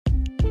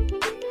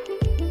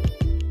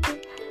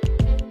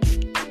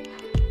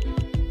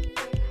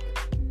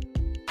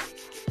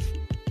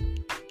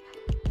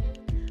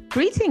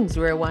Greetings,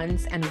 rare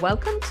ones, and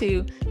welcome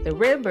to the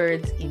Rare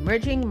Birds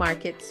Emerging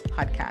Markets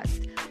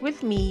podcast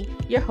with me,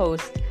 your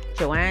host,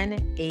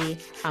 Joanne A.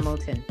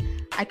 Hamilton.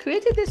 I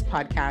created this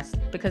podcast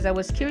because I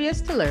was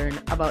curious to learn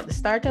about the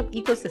startup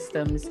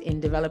ecosystems in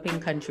developing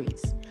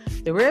countries.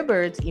 The Rare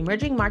Birds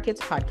Emerging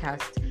Markets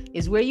podcast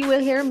is where you will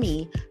hear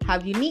me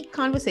have unique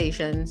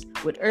conversations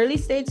with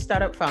early-stage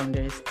startup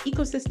founders,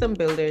 ecosystem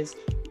builders,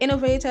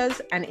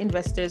 innovators, and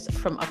investors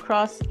from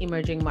across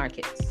emerging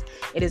markets.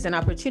 It is an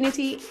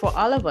opportunity for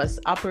all of us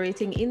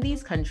operating in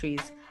these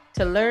countries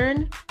to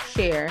learn,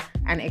 share,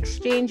 and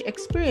exchange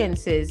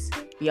experiences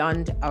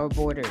beyond our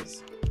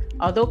borders.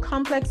 Although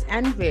complex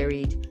and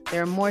varied,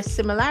 there are more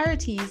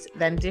similarities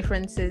than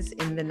differences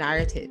in the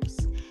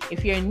narratives.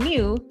 If you're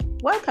new,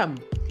 welcome.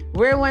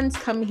 Rare ones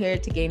come here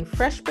to gain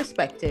fresh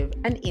perspective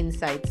and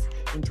insights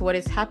into what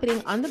is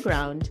happening on the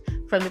ground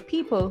from the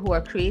people who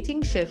are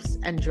creating shifts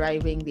and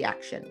driving the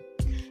action.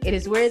 It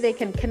is where they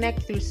can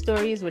connect through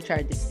stories which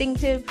are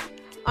distinctive,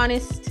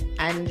 honest,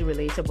 and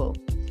relatable.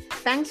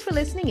 Thanks for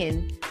listening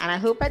in, and I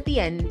hope at the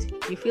end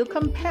you feel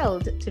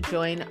compelled to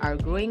join our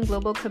growing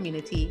global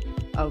community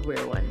of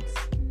rare ones.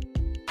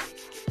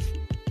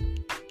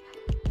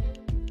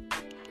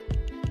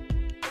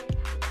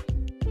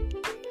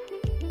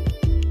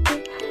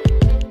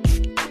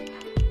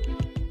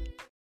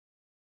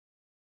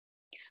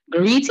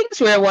 Greetings,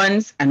 rare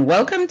ones, and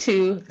welcome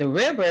to the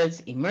Rare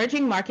Birds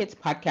Emerging Markets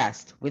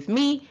podcast with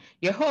me,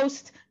 your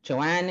host,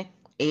 Joanne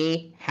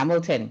A.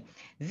 Hamilton.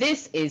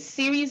 This is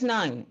Series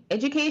 9,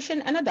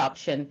 Education and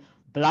Adoption,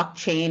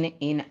 Blockchain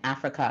in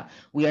Africa.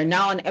 We are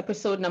now on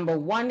episode number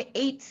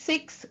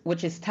 186,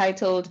 which is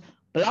titled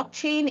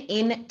Blockchain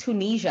in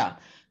Tunisia,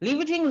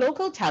 Leveraging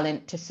Local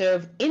Talent to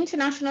Serve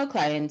International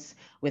Clients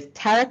with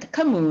Tarek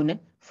Kamoun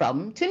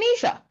from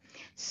Tunisia.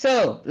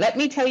 So let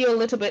me tell you a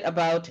little bit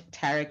about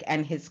Tarek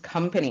and his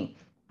company.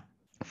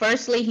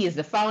 Firstly, he is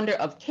the founder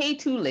of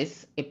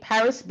K2List, a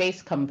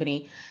Paris-based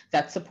company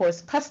that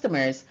supports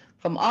customers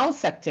from all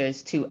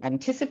sectors to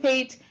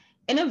anticipate,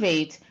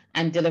 innovate,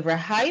 and deliver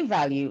high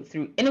value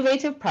through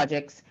innovative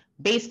projects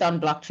based on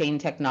blockchain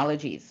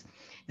technologies.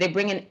 They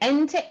bring an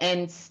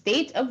end-to-end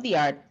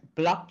state-of-the-art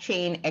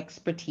blockchain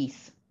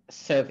expertise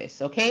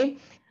service, okay?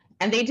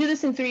 And they do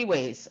this in three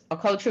ways: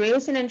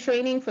 acculturation and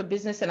training for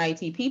business and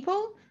IT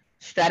people,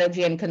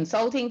 strategy and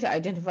consulting to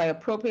identify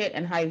appropriate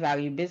and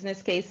high-value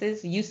business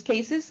cases, use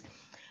cases,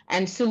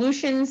 and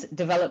solutions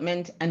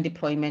development and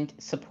deployment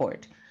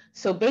support.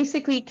 So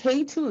basically,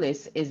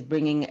 K2List is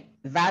bringing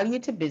value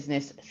to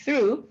business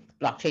through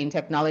blockchain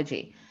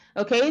technology.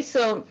 Okay,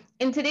 so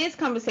in today's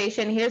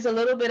conversation, here's a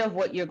little bit of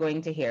what you're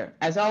going to hear.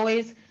 As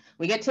always,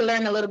 we get to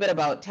learn a little bit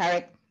about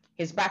Tarek,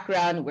 his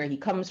background, where he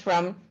comes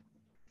from,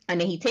 and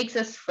then he takes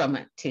us from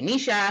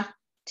Tunisia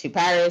to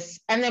Paris,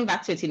 and then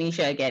back to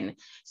Tunisia again.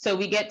 So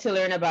we get to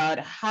learn about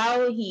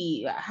how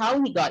he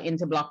got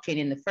into blockchain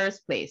in the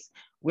first place.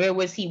 Where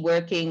was he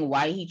working?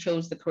 Why he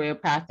chose the career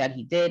path that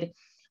he did?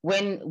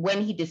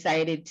 When he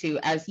decided to,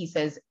 as he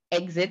says,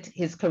 exit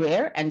his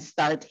career and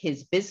start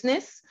his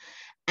business.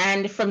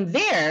 And from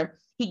there,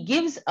 he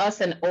gives us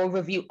an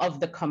overview of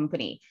the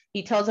company.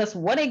 He tells us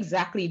what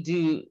exactly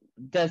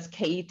does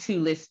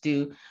K2List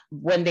do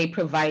when they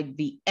provide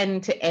the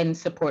end-to-end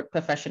support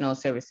professional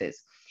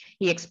services.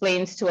 He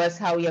explains to us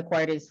how he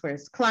acquired his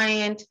first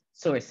client,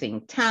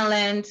 sourcing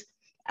talent,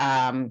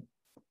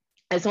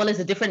 as well as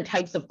the different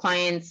types of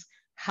clients,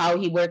 how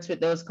he works with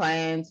those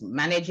clients,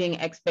 managing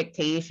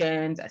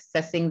expectations,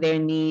 assessing their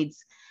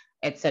needs,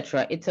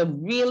 etc. It's a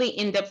really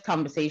in-depth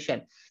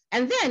conversation.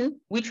 And then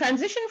we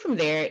transition from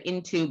there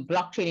into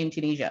blockchain in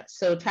Tunisia.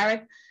 So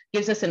Tarek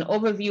gives us an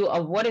overview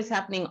of what is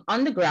happening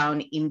on the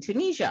ground in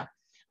Tunisia.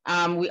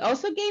 We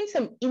also gain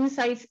some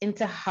insights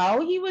into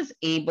how he was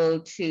able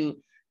to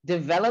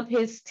develop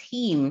his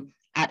team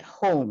at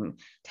home.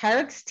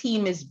 Tarek's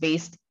team is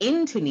based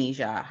in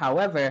Tunisia.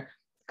 However,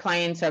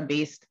 clients are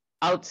based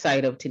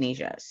outside of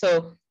Tunisia.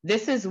 So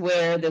this is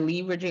where the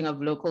leveraging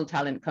of local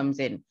talent comes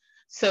in.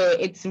 So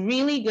it's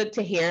really good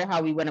to hear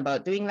how we went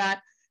about doing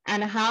that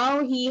and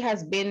how he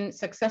has been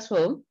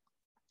successful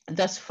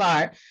thus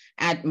far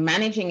at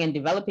managing and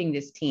developing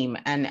this team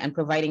and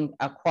providing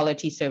a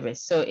quality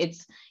service. So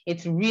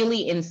it's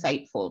really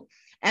insightful.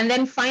 And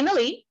then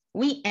finally,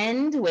 we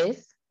end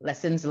with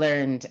lessons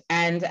learned.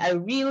 And I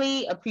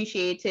really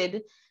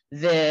appreciated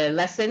the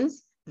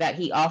lessons that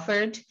he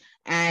offered.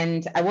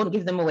 And I won't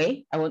give them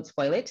away. I won't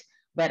spoil it,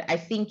 but I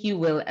think you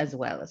will as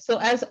well. So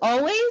as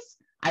always,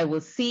 I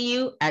will see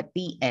you at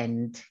the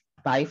end.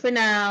 Bye for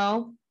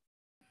now.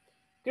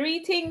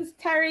 Greetings,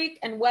 Tarek,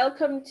 and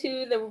welcome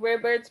to the Rare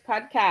Birds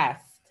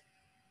podcast.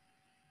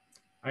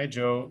 Hi,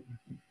 Joe.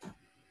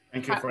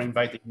 Thank you for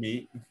inviting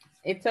me.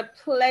 It's a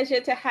pleasure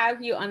to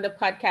have you on the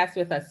podcast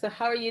with us. So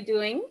how are you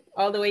doing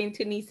all the way in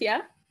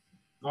Tunisia?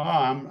 Oh,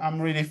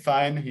 I'm really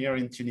fine here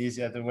in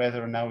Tunisia. The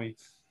weather now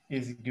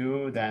is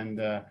good,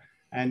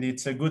 and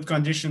it's a good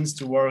conditions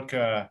to work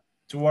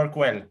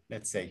well,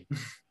 let's say.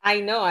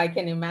 I know, I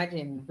can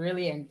imagine.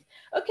 Brilliant.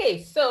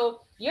 Okay,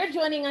 so you're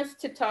joining us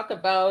to talk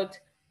about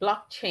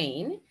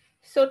blockchain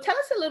So tell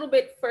us a little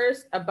bit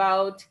first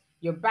about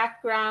your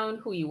background,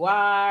 who you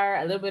are,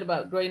 a little bit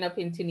about growing up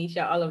in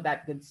Tunisia, all of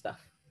that good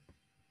stuff.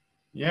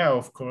 Yeah,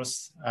 of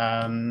course.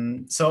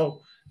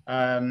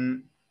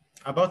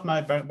 About my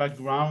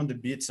background a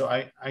bit. So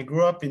I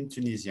grew up in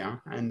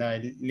Tunisia, and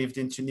I lived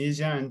in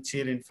Tunisia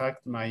until, in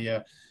fact,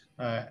 my,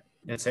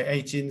 let's say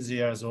 18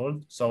 years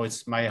old. So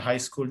it's my high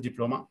school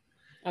diploma.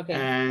 Okay.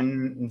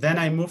 And then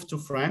I moved to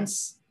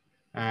France,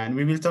 and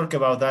we will talk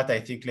about that,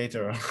 I think,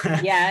 later.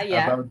 Yeah,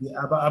 yeah.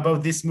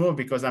 about this move,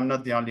 because I'm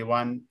not the only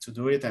one to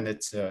do it, and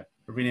it's a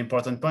really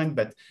important point.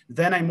 But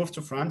then I moved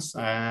to France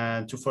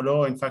to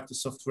follow, in fact, a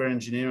software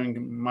engineering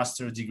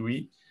master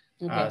degree.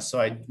 Okay. So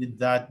I did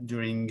that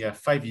during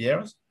 5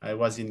 years. I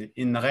was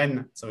in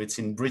Rennes, so it's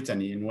in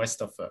Brittany, in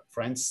west of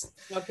France.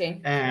 Okay.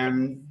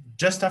 And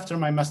just after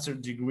my master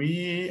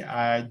degree,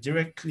 I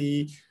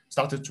directly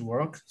started to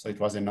work. So it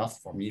was enough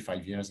for me,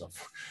 5 years of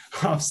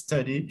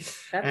study.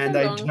 That's And a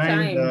I long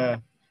joined,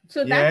 time.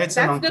 So yeah, it's a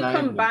that's long the time.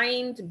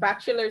 combined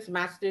bachelor's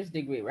master's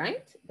degree,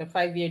 right? The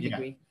 5-year Yeah,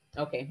 degree.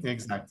 Okay.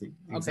 exactly,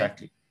 Okay.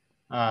 exactly.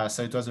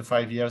 So it was a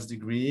 5 years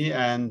degree.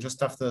 And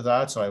just after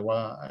that, so I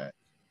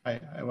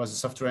was a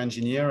software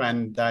engineer,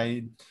 and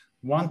I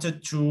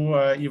wanted to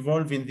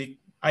evolve in the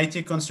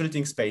IT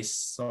consulting space.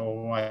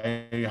 So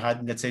I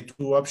had, let's say,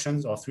 two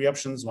options or three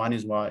options. One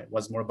is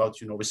was more about,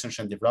 research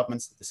and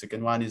development. The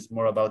second one is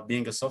more about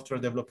being a software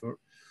developer.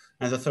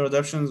 And the third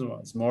option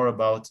was more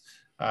about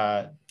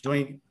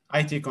doing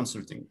IT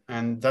consulting.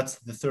 And that's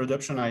the third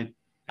option I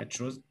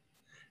chose.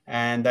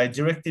 And I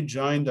directly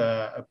joined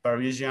a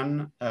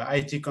Parisian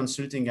IT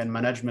consulting and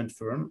management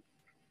firm.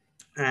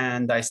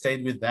 And I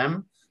stayed with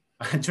them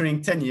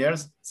during 10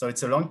 years. So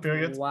it's a long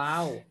period.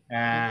 Wow.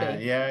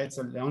 Okay. Yeah, it's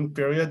a long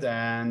period.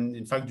 And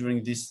in fact,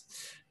 during these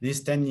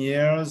 10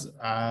 years,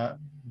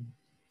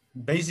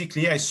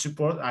 basically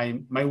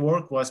my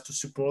work was to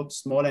support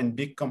small and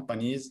big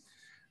companies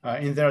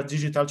in their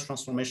digital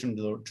transformation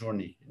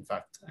journey, in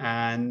fact.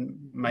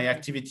 And my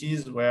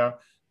activities were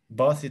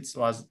both, it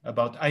was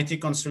about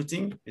IT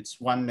consulting. It's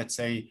one, let's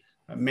say,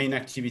 main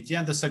activity.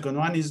 And the second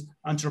one is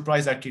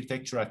enterprise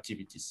architecture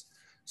activities.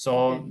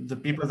 So the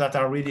people that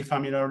are really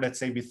familiar, let's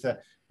say, with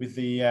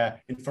the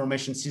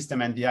information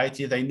system and the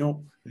IT, they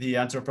know the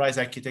enterprise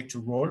architecture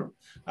role.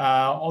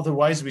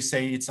 Otherwise, we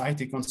say it's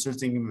IT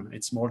consulting,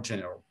 it's more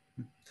general.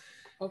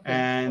 Okay.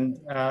 And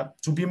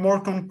to be more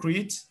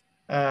concrete,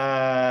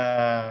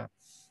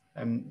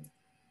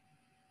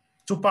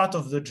 two parts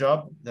of the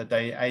job that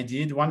I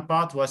did. One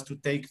part was to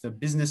take the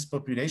business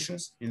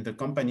populations in the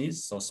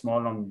companies, so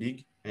small and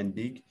big,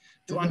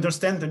 to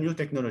understand the new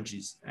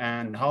technologies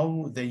and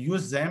how they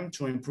use them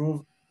to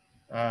improve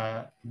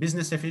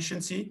business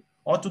efficiency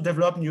or to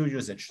develop new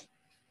usage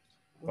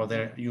for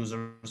their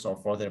users or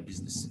for their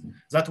business.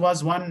 That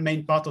was one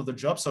main part of the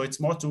job. So it's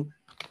more to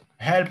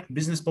help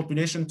business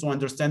population to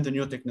understand the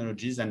new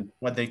technologies and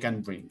what they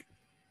can bring.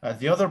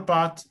 The other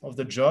part of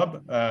the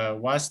job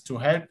was to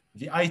help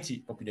the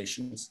IT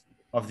populations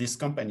of these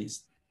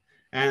companies.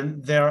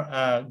 And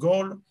their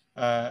goal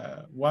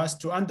was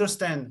to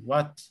understand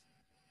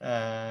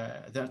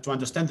to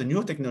understand the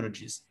new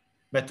technologies.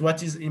 But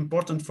what is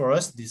important for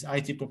us, this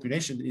IT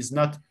population, is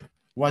not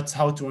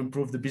how to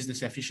improve the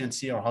business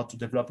efficiency or how to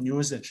develop new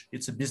usage.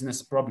 It's a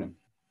business problem.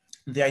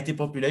 The IT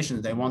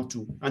population, they want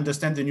to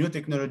understand the new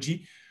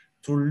technology,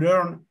 to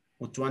learn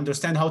or to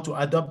understand how to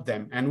adopt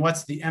them and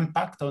what's the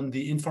impact on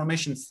the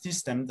information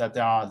system that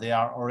they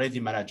are already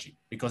managing,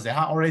 because they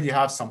already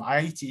have some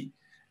IT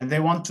and they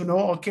want to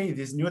know, okay,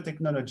 this new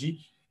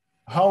technology,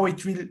 how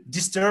it will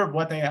disturb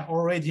what they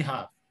already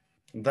have.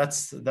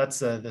 That's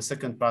the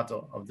second part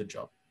of the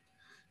job.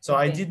 So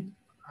okay.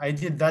 I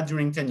did that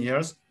during 10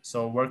 years.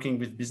 So working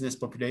with business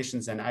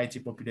populations and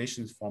IT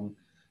populations from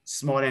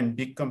small and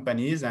big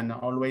companies, and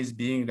always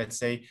being, let's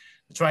say,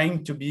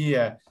 trying to be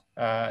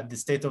the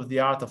state of the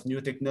art of new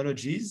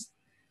technologies.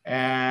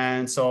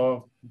 And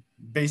so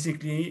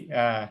basically,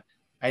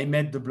 I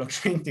met the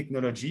blockchain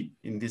technology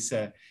in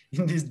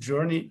this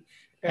journey.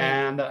 Right.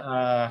 And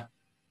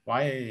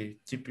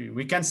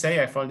we can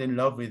say I fell in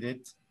love with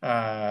it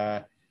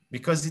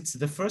because it's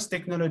the first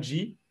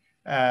technology.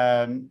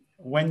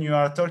 When you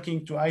are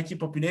talking to IT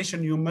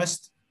population, you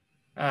must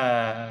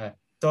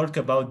talk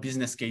about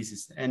business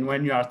cases. And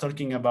when you are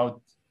talking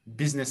about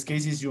business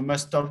cases, you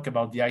must talk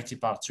about the IT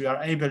part. So you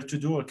are able to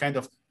do a kind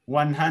of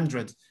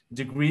 100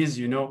 degrees,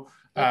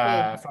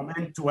 from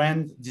end to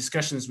end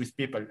discussions with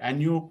people.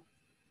 And you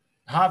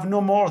have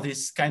no more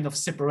this kind of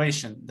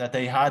separation that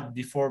I had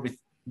before with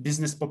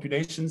business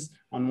populations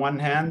on one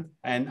hand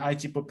and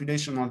IT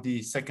population on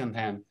the second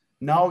hand.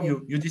 Now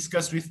you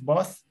discuss with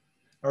both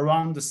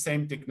around the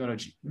same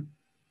technology.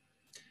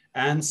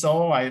 And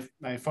so I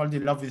fell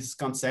in love with this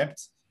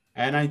concept,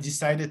 and I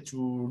decided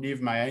to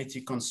leave my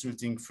IT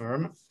consulting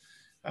firm,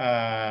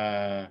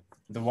 the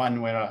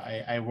one where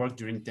I worked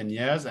during 10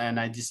 years. And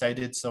I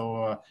decided,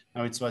 now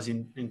it was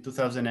in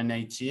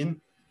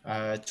 2018,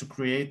 to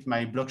create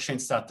my blockchain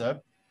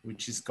startup,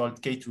 which is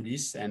called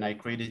K2Lis. And I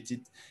created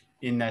it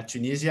in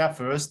Tunisia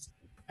first.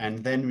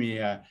 And then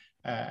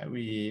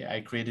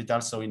I created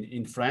also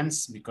in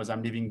France because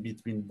I'm living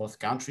between both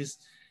countries.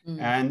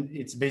 And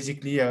it's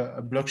basically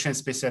a blockchain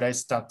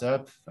specialized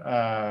startup.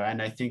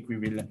 And I think we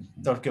will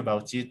talk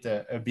about it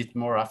a bit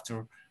more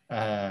after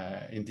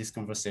in this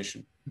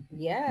conversation.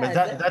 Yeah.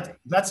 But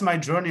that's my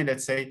journey,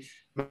 let's say,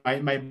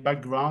 my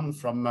background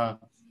from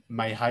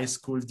my high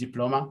school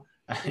diploma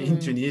in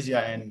Tunisia,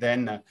 and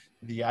then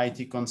the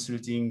IT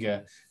consulting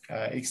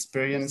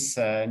experience,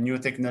 new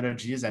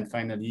technologies, and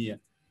finally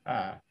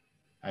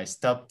I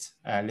stopped.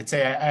 Let's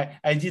say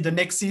I did an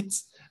exit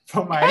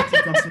from my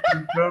IT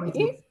consulting firm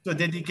to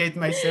dedicate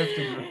myself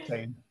to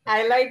blockchain.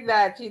 I like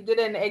that. You did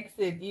an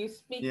exit.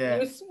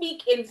 Yeah. You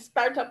speak in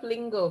startup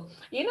lingo.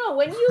 You know,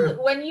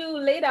 when you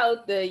laid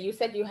out you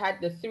said you had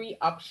the three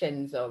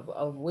options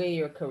of where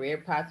your career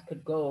path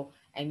could go,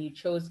 and you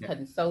chose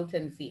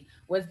consultancy.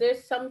 Was there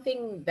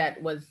something that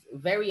was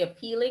very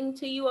appealing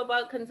to you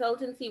about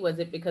consultancy? Was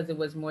it because it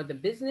was more the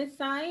business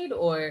side,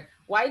 or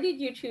why did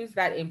you choose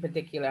that in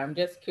particular? I'm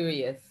just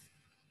curious.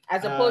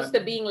 As opposed to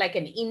being like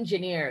an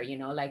engineer, you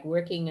know, like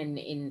working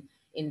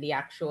in the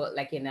actual,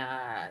 like in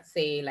a,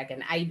 say like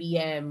an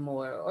IBM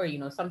or you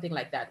know, something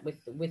like that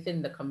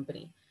within the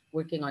company,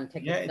 working on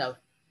tech itself.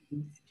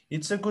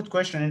 It's a good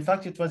question. In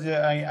fact, it was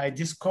I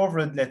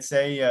discovered, let's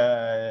say,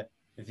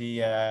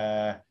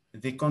 the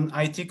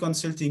IT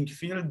consulting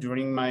field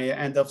during my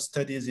end of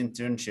studies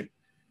internship,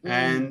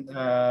 and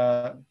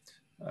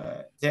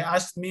they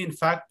asked me, in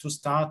fact, to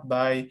start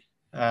by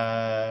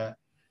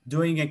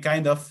doing a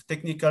kind of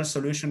technical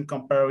solution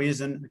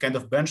comparison, a kind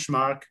of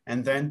benchmark,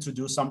 and then to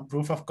do some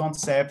proof of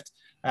concept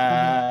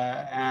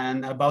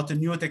and about a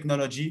new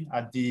technology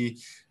at the,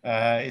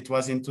 it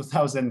was in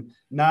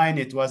 2009,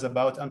 it was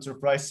about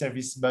enterprise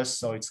service bus.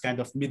 So it's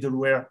kind of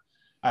middleware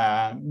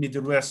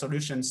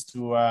solutions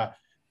to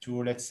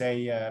let's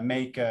say,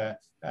 make the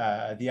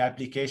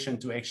application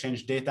to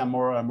exchange data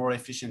more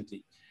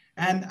efficiently.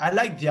 And I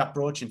like the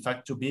approach, in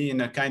fact, to be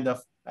in a kind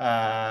of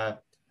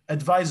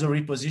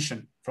advisory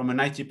position from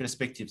an IT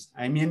perspective.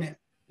 I mean,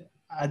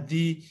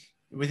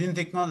 within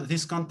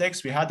this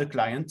context, we had a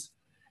client,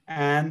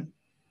 and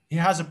he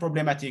has a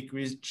problematic,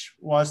 which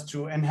was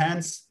to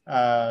enhance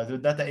the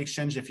data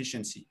exchange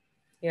efficiency.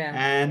 Yeah.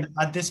 And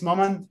at this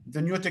moment,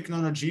 the new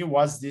technology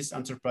was this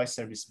enterprise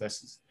service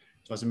buses.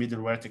 It was a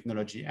middleware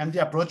technology. And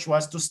the approach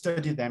was to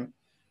study them,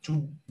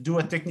 to do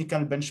a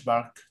technical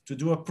benchmark, to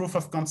do a proof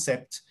of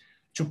concept,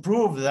 to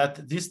prove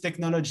that these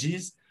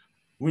technologies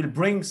will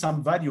bring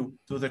some value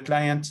to the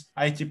client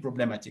IT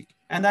problematic.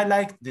 And I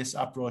like this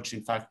approach,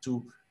 in fact,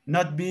 to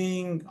not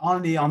being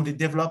only on the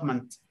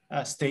development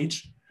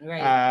stage,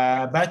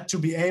 but to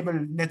be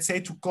able, let's say,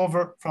 to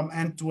cover from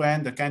end to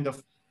end the kind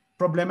of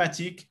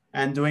problematic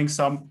and doing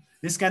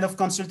this kind of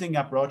consulting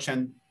approach.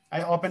 And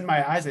I opened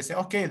my eyes. I say,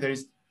 okay,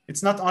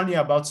 it's not only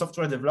about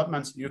software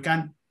development. You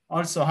can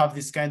also have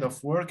this kind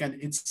of work, and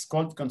it's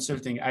called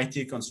consulting,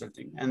 IT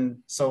consulting. And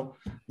so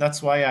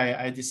that's why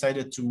I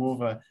decided to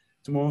move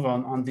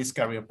on this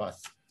career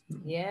path.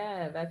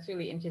 Yeah, that's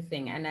really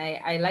interesting. And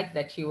I like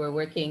that you were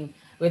working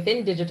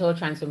within digital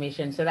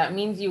transformation. So that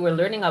means you were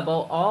learning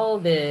about all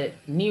the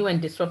new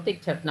and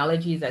disruptive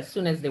technologies as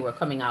soon as they were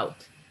coming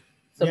out.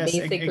 So yes,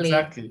 basically,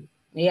 exactly.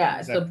 Yeah.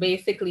 Exactly. So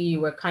basically you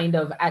were kind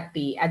of at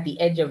the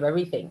edge of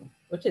everything,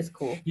 which is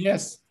cool.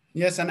 Yes.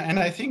 And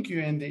I think you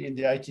in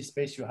the IT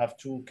space, you have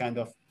two kind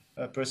of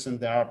person.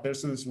 There are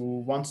persons who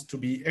want to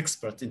be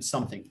expert in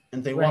something,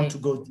 and they want to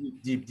go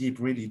deep,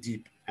 really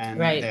deep. And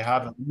they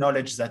have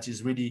knowledge that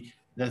is really,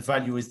 the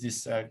value is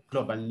this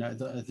global,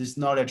 this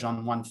knowledge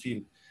on one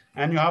field.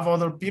 And you have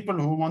other people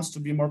who wants to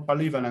be more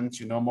polyvalent,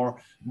 you know, more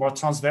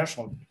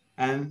transversal,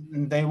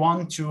 and they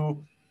want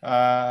to,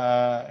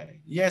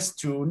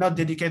 to not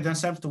dedicate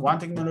themselves to one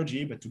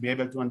technology, but to be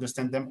able to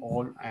understand them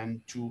all,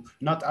 and to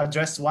not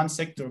address one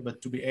sector,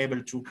 but to be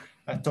able to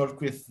talk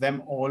with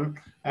them all.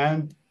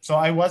 And so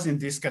I was in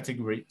this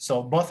category.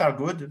 So both are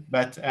good,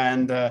 but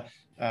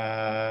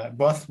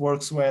both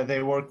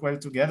they work well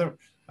together.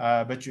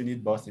 But you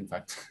need both, in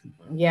fact.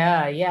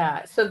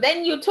 Yeah. So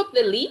then you took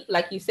the leap,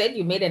 like you said,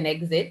 you made an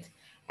exit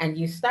and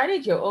you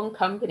started your own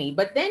company,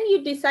 but then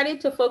you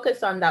decided to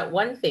focus on that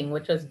one thing,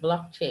 which was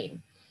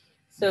blockchain.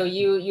 So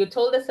you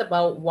told us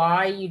about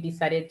why you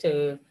decided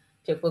to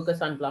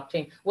focus on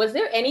blockchain. Was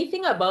there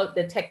anything about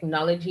the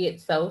technology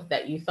itself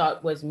that you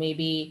thought was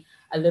maybe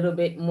a little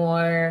bit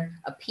more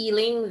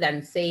appealing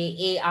than, say,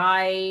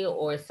 AI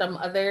or some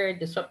other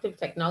disruptive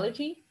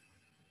technology?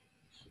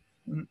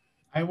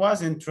 I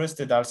was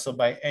interested also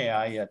by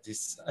AI at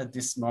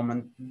this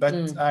moment, but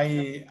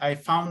I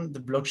found the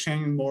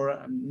blockchain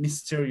more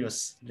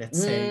mysterious,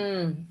 let's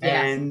say,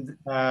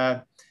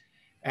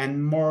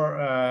 and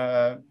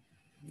more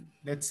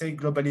let's say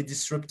globally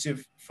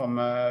disruptive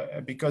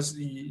because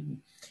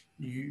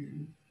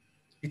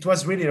it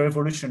was really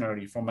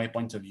revolutionary from my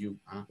point of view.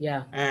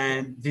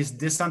 And this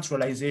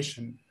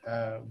decentralization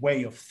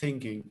way of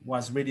thinking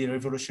was really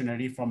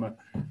revolutionary from a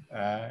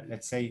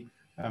let's say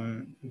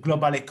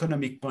global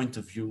economic point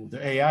of view.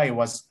 The AI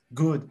was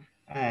good,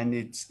 and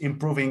it's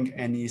improving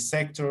any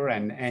sector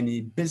and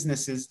any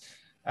businesses.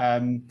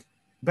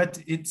 but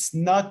it's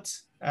not,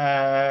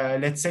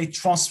 let's say,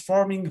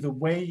 transforming the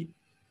way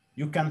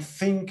you can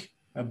think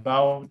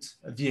about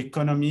the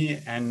economy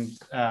and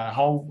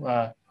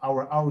how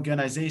our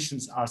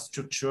organizations are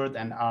structured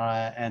and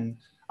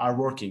are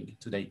working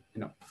today.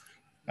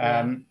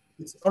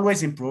 It's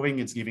always improving.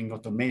 It's giving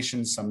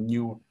automation some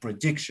new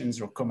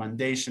predictions,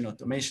 recommendation,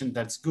 automation.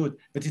 That's good,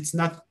 but it's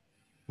not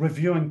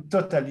reviewing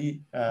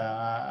totally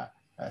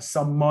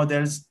some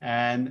models,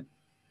 and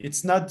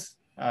it's not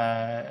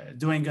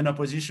doing an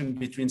opposition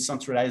between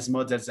centralized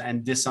models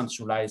and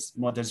decentralized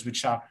models,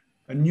 which are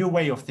a new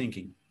way of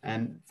thinking.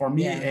 And for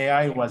me,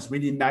 AI was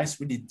really nice,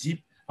 really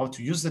deep, how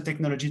to use the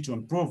technology to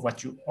improve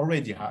what you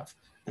already have.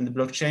 And the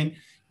blockchain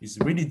is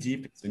really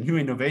deep. It's a new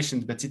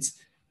innovation, but it's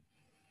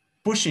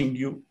pushing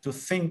you to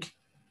think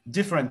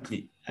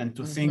differently and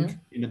to think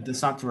in a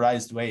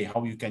decentralized way,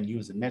 how you can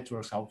use the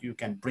networks, how you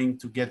can bring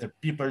together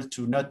people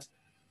to not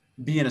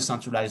be in a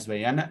centralized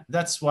way. And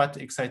that's what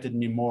excited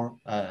me more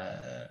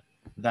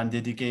than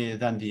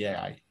the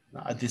AI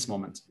at this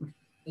moment.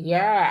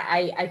 Yeah,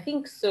 I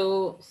think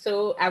so.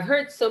 So I've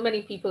heard so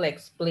many people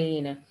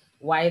explain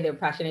why they're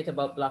passionate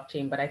about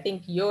blockchain, but I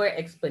think your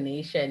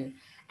explanation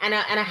and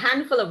a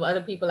handful of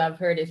other people I've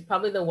heard is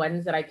probably the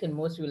ones that I can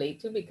most relate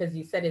to, because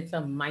you said it's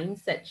a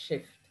mindset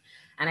shift.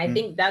 And I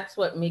think that's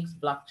what makes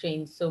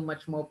blockchain so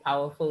much more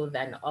powerful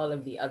than all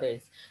of the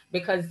others,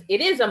 because it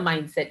is a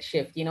mindset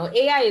shift.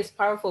 AI is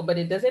powerful, but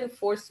it doesn't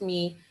force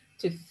me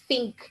to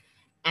think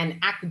and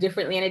act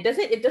differently, and it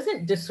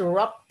doesn't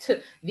disrupt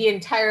the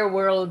entire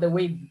world the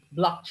way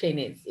blockchain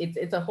is.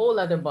 It's a whole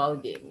other ball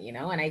game.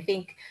 And I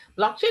think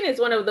blockchain is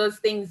one of those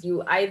things,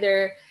 you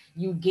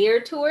gear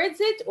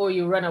towards it or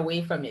you run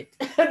away from it.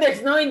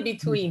 There's no in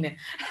between.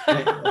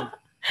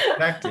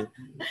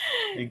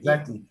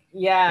 Exactly.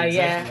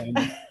 Yeah.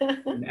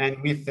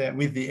 And with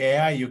the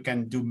AI, you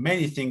can do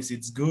many things.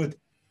 It's good,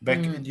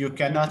 but you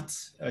cannot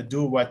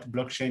do what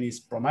blockchain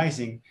is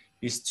promising,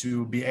 is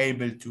to be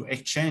able to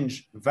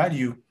exchange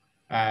value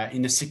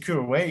in a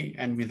secure way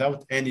and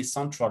without any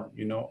central,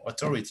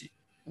 authority.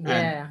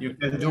 And you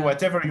can do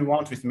whatever you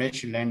want with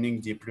machine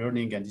learning, deep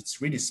learning, and it's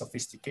really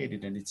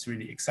sophisticated and it's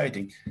really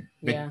exciting.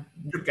 But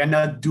you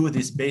cannot do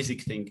this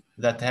basic thing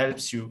that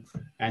helps you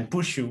and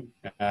push you,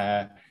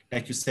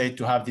 like you say,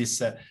 to have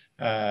this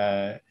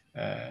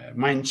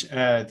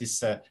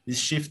this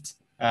shift,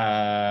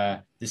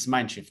 this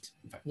mind shift.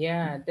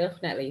 Yeah,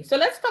 definitely. So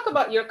let's talk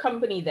about your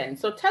company then.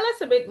 So tell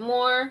us a bit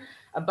more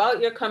about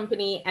your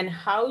company and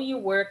how you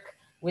work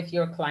with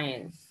your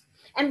clients.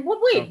 And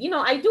wait,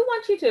 I do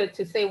want you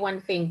to say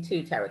one thing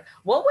too, Tarek.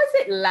 What was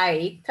it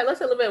like? Tell us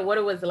a little bit what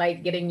it was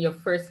like getting your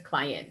first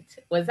client.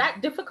 Was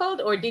that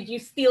difficult, or did you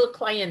steal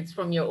clients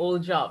from your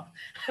old job?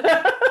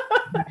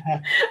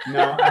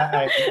 No,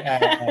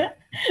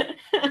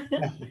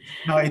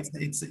 no, it's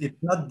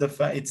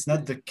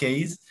not the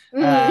case.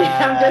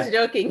 I'm just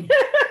joking.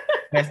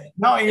 Yes.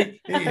 No,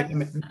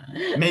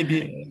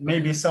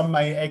 maybe some of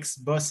my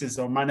ex-bosses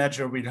or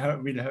manager will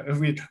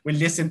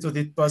listen to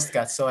this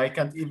podcast, so I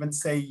can't even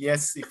say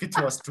yes if it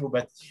was true,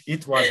 but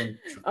it wasn't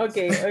true.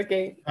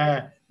 Okay.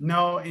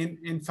 No,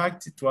 in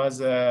fact, it was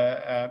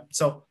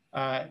so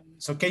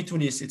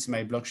K2List, it's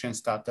my blockchain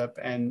startup,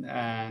 and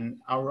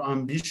our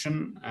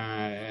ambition,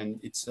 and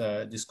it's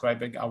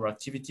describing our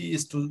activity,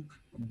 is to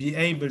be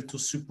able to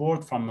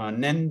support from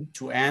an end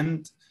to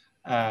end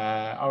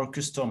our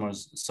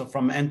customers. So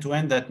from end to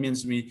end, that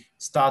means we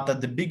start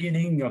at the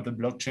beginning of the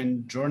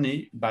blockchain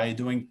journey by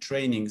doing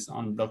trainings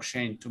on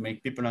blockchain to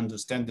make people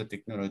understand the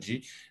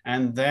technology.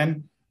 And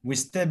then we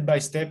step by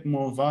step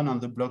move on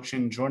the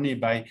blockchain journey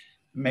by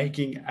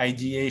making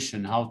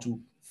ideation, how to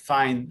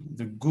find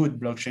the good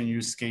blockchain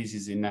use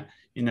cases in an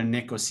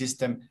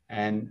ecosystem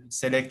and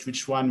select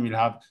which one will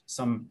have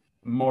some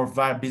more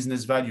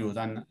business value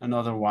than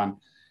another one.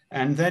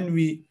 And then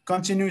we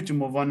continue to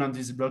move on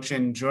this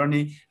blockchain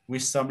journey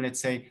with some, let's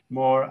say,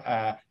 more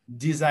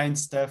design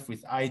stuff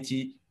with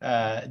IT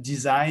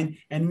design,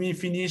 and we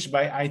finish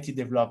by IT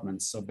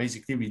development. So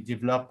basically, we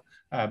develop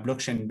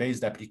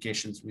blockchain-based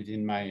applications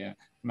within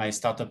my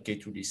startup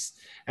K2List.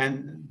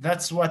 And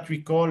that's what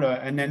we call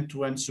an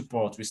end-to-end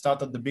support. We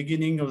start at the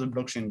beginning of the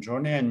blockchain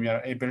journey, and we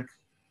are able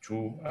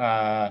to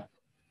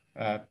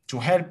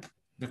help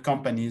the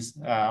companies,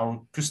 our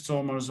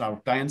customers, our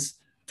clients,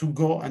 to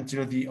go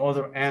until the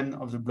other end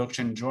of the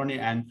blockchain journey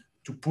and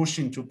to push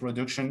into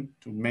production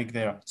to make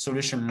their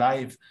solution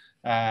live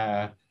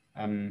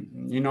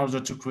in order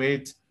to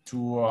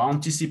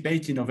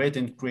anticipate, innovate,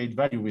 and create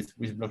value with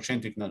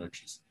blockchain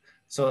technologies.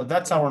 So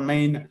that's our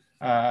main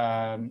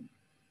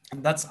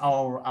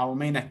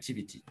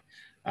activity.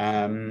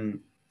 And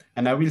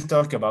I will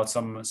talk about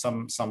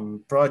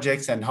some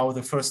projects and how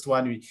the first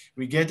one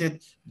we get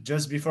it.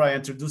 Just before I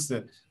introduce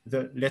the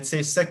let's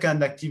say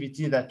second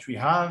activity that we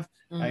have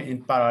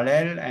in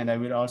parallel, and I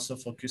will also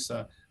focus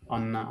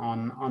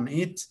on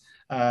it.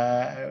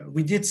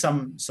 We did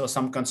some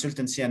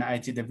consultancy and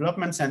IT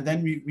developments, and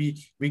then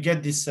we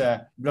get this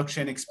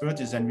blockchain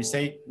expertise, and we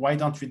say, why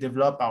don't we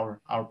develop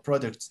our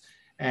products?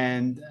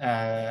 And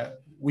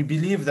we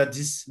believe that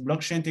this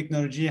blockchain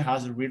technology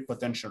has a real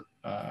potential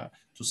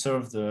to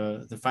serve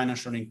the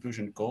financial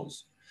inclusion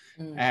cause.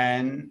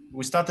 And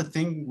we started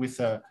thinking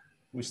with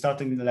we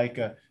started like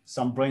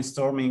some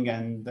brainstorming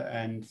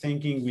and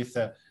thinking with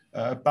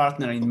a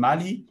partner in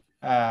Mali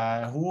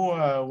who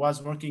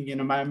was working in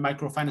a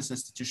microfinance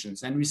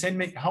institutions. And we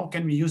said, how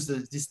can we use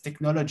this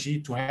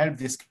technology to help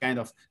this kind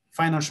of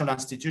financial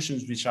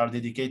institutions which are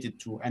dedicated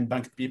to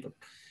unbanked people?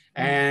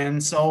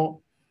 And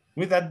so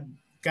with that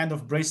kind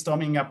of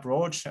brainstorming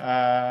approach,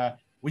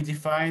 we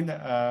defined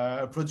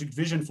a project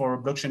vision for a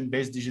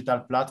blockchain-based digital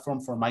platform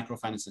for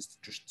microfinance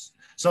institutions.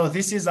 So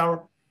this is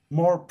our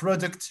more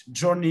product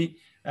journey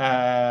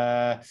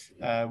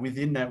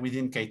within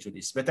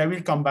K2List. But I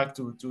will come back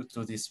to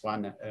this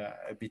one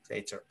a bit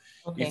later.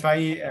 Okay.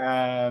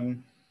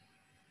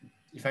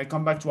 If I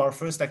come back to our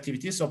first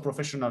activity, so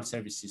professional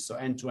services, so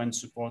end-to-end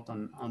support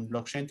on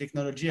blockchain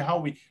technology, how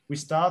we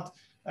start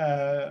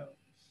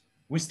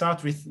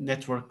with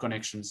network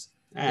connections.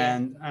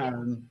 And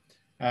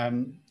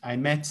I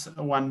met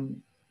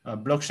one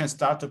blockchain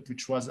startup,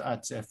 which was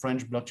at a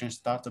French blockchain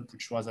startup,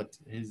 which was at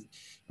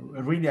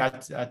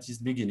his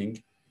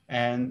beginning.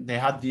 And they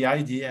had the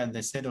idea and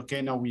they said,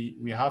 okay, now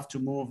we have to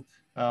move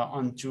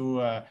onto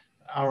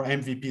our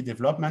MVP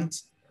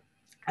development.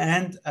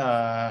 And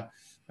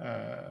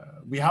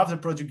we have the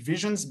project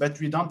visions, but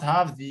we don't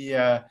have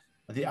the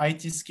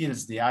IT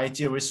skills, the IT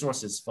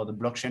resources for the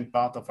blockchain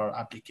part of our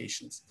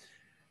applications.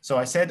 So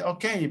I said,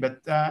 okay, but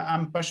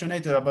I'm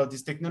passionate about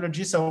this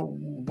technology, so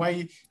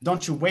why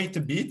don't you wait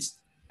a bit,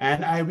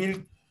 and I will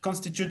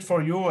constitute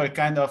for you a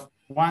kind of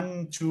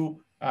 1-2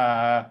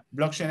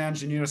 blockchain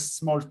engineers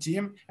small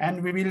team,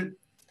 and we will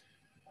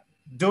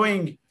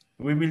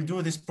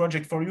do this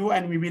project for you,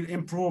 and we will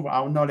improve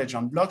our knowledge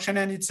on blockchain,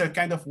 and it's a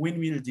kind of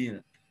win-win deal.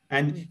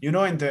 And you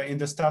know, in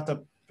the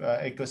startup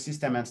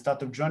ecosystem and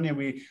startup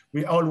journey,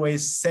 we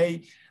always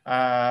say,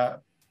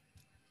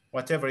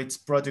 whatever it's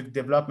product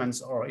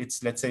developments or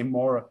it's, let's say,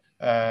 more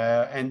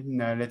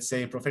let's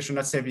say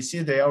professional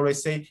services, they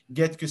always say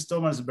get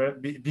customers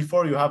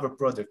before you have a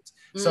product.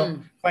 So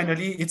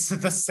finally, it's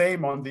the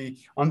same on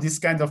this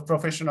kind of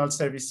professional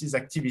services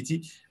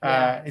activity.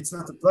 It's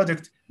not a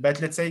product, but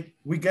let's say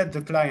we get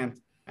the client,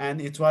 and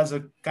it was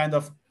a kind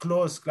of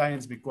close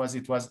clients because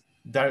it was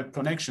direct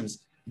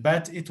connections,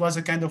 but it was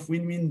a kind of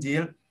win-win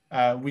deal.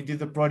 We did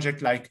the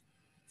project like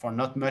for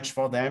not much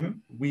for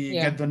them. We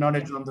get the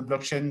knowledge on the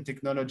blockchain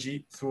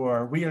technology through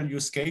a real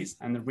use case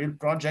and a real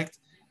project.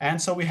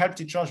 And so we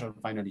helped each other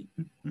finally.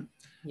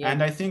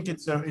 And I think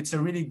it's a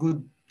really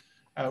good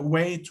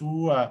way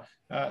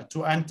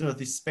to enter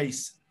this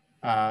space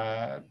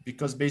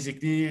because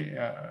basically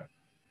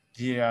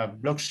the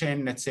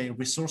blockchain, let's say,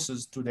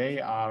 resources today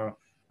are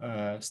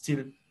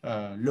still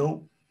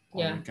low,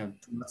 or we can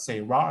not say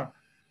rare.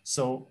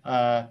 So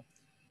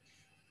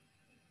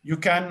you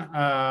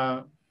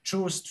can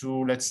choose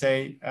to, let's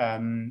say,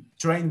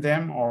 train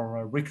them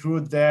or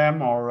recruit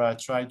them or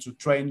try to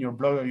train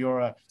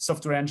your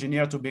software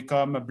engineer to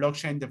become a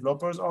blockchain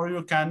developers, or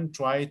you can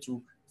try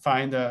to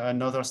find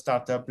another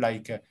startup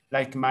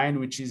like mine,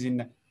 which is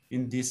in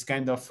this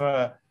kind of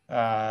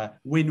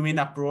win-win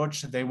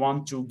approach. They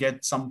want to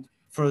get some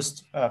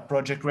first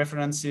project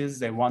references.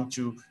 They want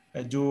to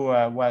do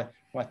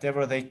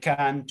whatever they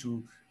can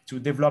to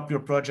develop your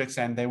projects,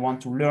 and they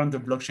want to learn the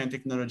blockchain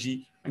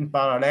technology in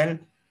parallel.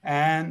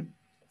 And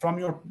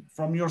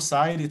from your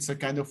side, it's a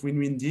kind of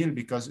win-win deal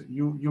because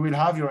you will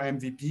have your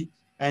MVP,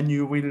 and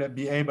you will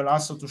be able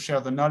also to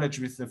share the knowledge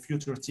with the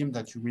future team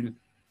that you will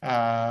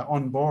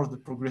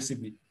onboard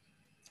progressively,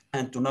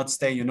 and to not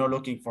stay,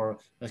 looking for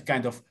a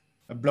kind of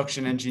a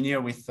blockchain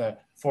engineer with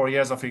 4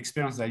 years of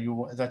experience that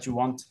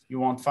you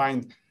won't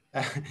find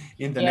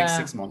in the next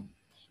 6 months.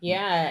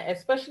 Yeah,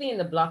 especially in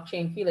the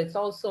blockchain field, it's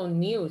also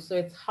new, so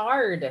it's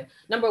hard.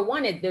 Number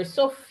one, there's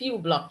so few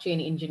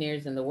blockchain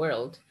engineers in the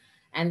world.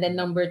 And then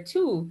number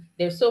two,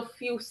 there's so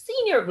few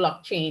senior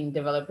blockchain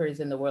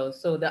developers in the world.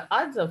 So the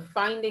odds of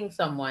finding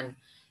someone,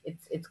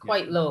 it's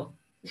quite low.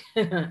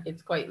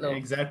 It's quite low.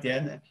 Exactly.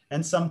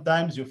 And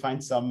sometimes you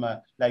find some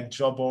like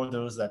job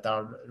orders that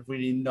are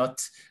really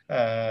not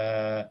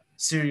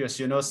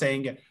serious,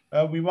 saying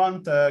we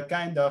want a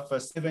kind of a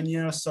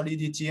 7-year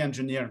Solidity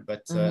engineer,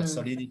 but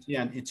Solidity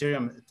and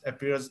Ethereum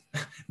appears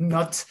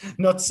not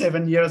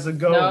 7 years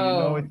ago.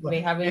 No,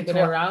 they haven't been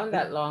around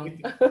that long.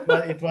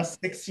 It was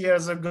 6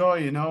 years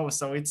ago,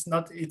 so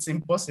it's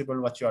impossible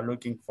what you are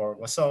looking for.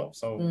 So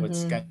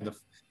it's kind of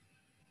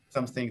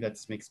something that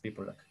makes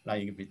people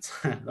lying a bit.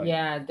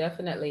 Yeah,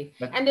 definitely.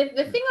 And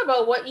the thing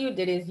about what you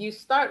did is you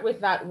start with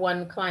that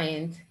one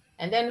client,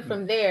 and then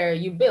from there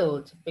you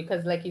build,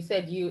 because like you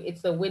said,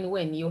 it's a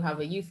win-win. You have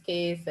a use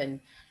case and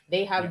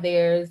they have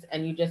theirs,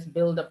 and you just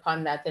build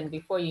upon that. And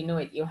before you know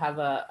it, you have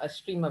a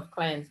stream of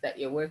clients that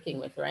you're working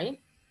with, right?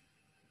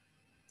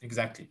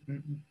 Exactly.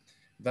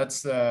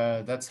 That's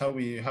how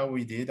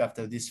we did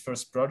after this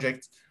first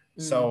project.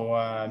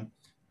 So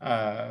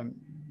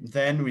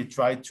then we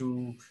try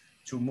to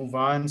move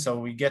on. So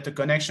we get a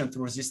connection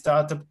through this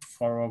startup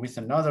with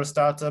another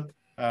startup.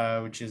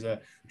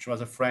 which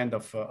was a friend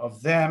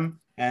of them,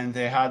 and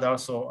they had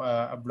also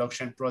a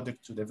blockchain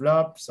product to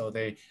develop. So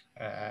they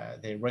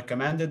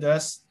recommended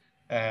us,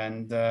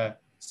 and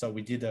so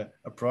we did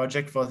a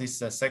project for this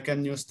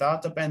second new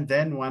startup. And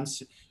then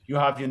once you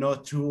have,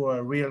 two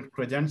real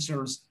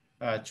credentials,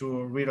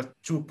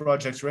 two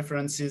projects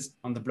references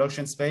on the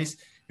blockchain space,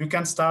 you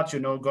can start,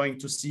 going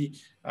to see,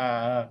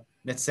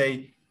 let's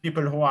say,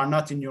 people who are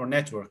not in your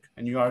network,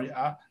 and you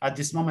are at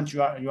this moment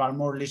you are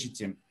more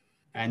legitimate,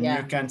 and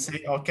you can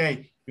say,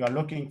 okay, you are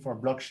looking for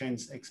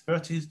blockchain's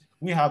expertise.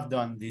 We have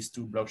done these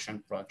two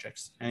blockchain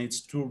projects, and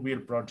it's two real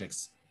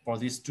projects for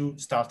these two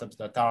startups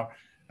that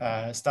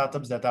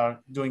are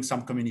doing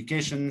some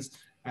communications.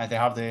 They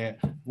have the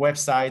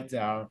website, they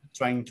are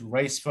trying to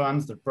raise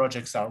funds, the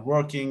projects are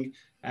working,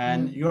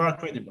 and you are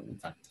credible, in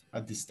fact,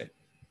 at this stage.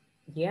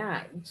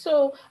 Yeah.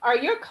 So are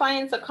your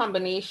clients a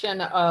combination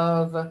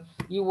of,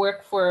 you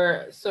work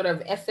for sort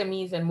of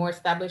SMEs and more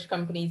established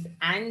companies,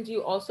 and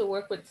you also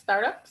work with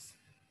startups?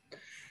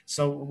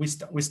 So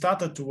we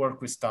started to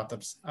work with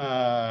startups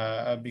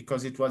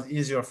because it was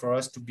easier for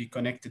us to be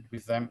connected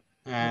with them.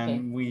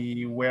 And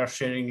we were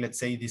sharing, let's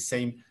say, the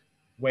same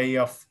way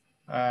of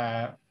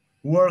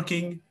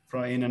working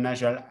in an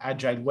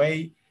agile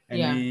way.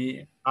 And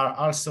we are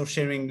also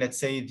sharing, let's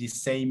say, the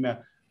same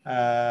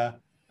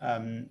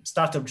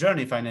startup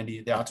journey.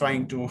 Finally, they are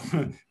trying to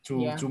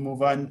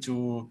move on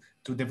to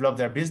develop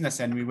their business,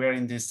 and we were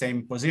in the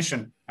same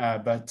position,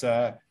 but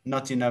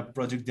not in a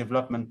product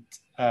development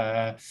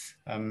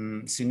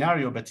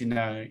scenario, but in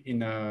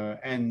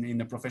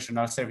a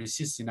professional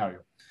services scenario.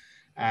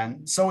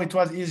 And so it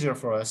was easier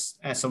for us.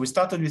 And so we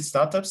started with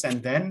startups,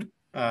 and then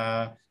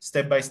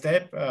step by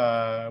step,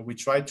 we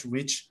tried to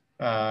reach,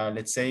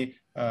 let's say,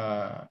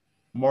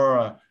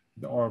 more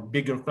or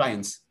bigger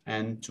clients,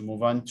 and to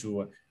move on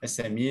to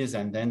SMEs,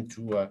 and then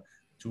to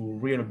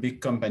real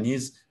big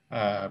companies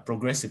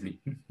progressively.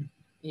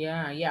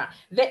 Yeah.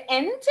 The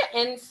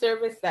end-to-end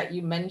service that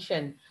you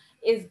mentioned,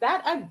 is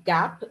that a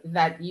gap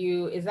that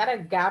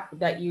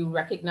you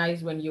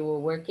recognized when you were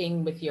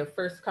working with your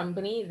first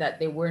company, that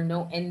there were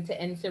no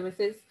end-to-end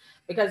services?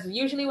 Because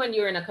usually when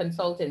you're in a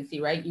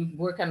consultancy, right, you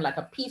work on like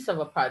a piece of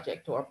a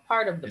project or a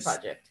part of the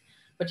project,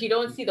 but you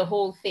don't see the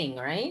whole thing,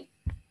 right?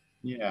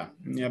 Yeah,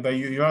 but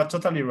you are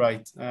totally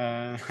right.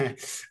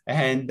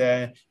 And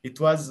it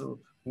was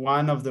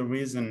one of the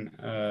reasons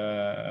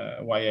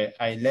why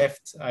I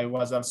left. I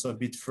was also a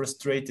bit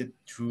frustrated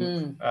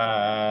to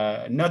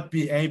not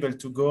be able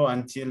to go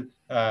until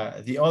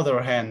the other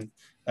end.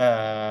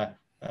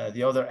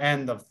 The other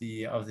end of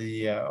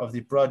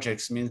the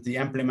projects, means the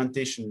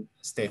implementation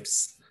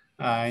steps.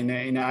 In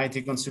an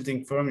IT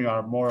consulting firm, you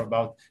are more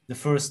about the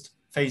first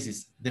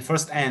phases, the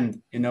first end,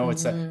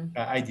 it's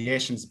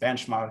ideations,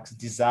 benchmarks,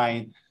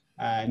 design,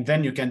 and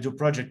then you can do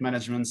project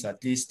management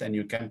at least, and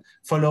you can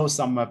follow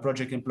some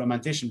project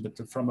implementation, but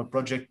from a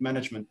project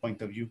management point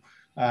of view.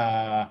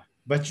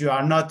 But you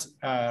are not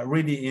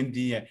really in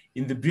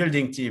the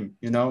building team,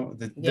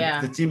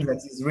 the team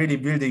that is really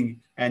building,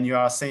 and you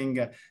are saying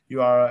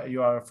you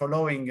are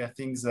following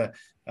things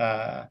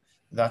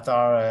that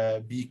are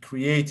be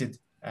created.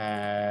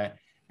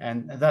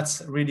 And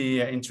that's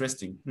really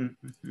interesting.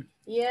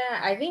 Yeah,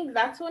 I think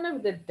that's one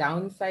of the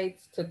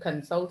downsides to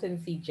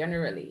consultancy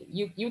generally.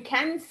 You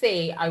can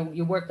say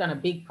you worked on a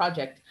big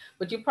project,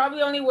 but you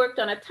probably only worked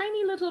on a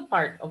tiny little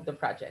part of the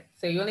project.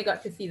 So you only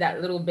got to see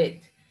that little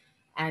bit.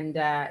 And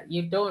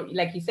you don't,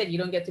 like you said, you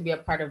don't get to be a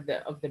part of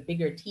the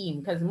bigger team,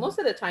 because most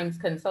of the times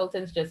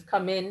consultants just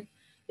come in,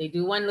 they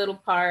do one little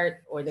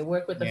part, or they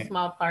work with a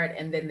small part,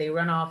 and then they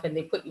run off and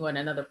they put you on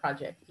another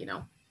project,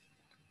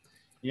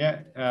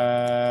 Yeah,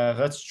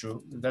 that's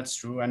true. That's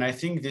true. And I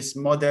think this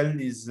model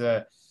is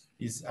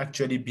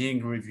actually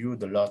being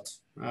reviewed a lot.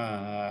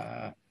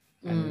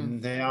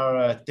 And they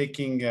are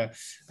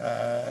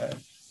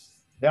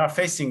they are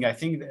facing, I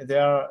think they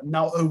are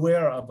now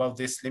aware about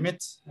this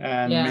limit,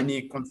 and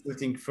many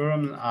consulting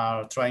firms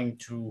are trying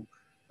to,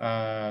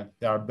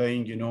 they are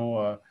buying,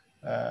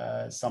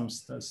 some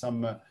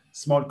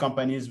small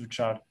companies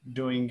which are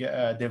doing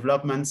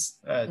developments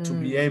to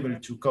be able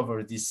to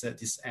cover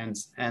these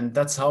ends. And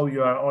that's how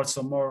you are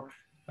also more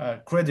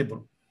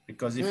credible,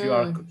 because if you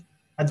are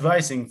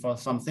advising for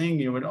something,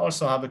 you will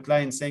also have a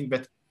client saying,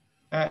 but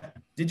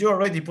did you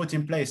already put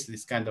in place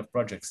this kind of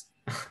projects?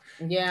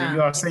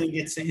 You are saying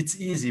it's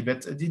easy,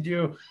 but did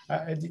you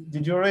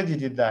already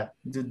did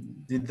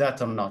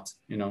that or not?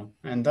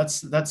 And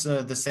that's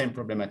the same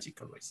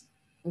problematic always.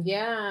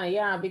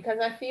 Yeah, because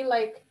I feel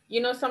like,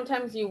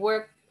 sometimes you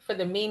work for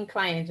the main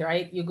client,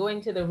 right? You go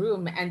into the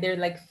room and there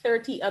are like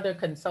 30 other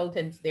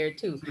consultants there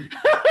too.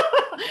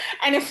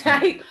 And it's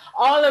like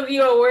all of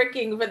you are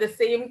working for the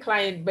same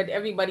client, but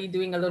everybody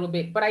doing a little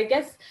bit. But I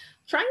guess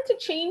trying to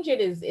change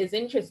it is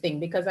interesting,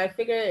 because I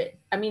figure,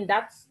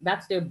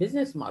 that's their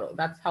business model.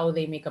 That's how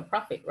they make a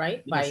profit,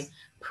 right? By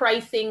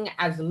pricing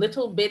as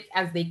little bit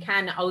as they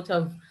can out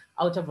of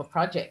a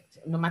project,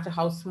 no matter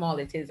how small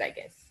it is, I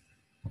guess.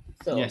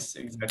 So yes,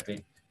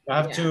 exactly. You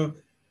have to,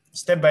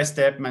 step by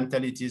step,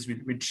 mentalities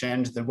will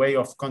change, the way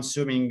of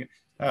consuming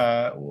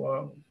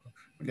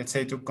let's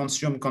say to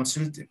consume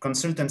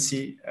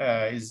consultancy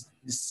is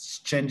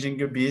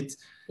changing a bit.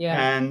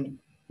 Yeah. And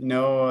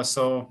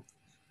so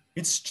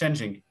it's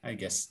changing, I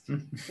guess.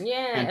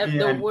 Yeah,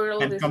 the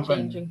world is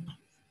changing.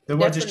 The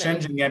world is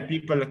Definitely.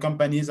 changing, and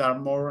companies are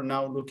more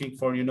now looking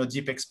for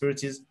deep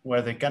expertise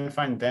where they can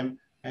find them,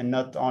 and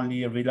not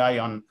only rely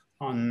on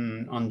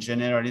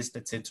generalist,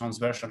 let's say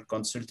transversal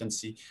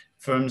consultancy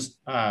firms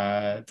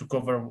to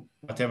cover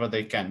whatever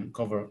they can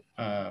cover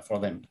for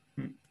them.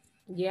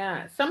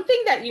 Yeah,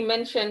 something that you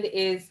mentioned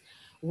is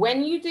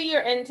when you do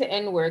your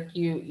end-to-end work,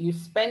 you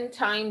spend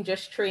time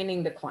just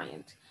training the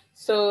client.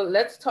 So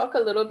let's talk a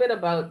little bit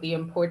about the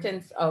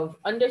importance of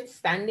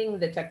understanding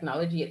the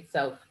technology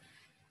itself.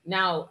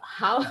 Now,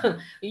 how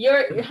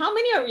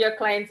many of your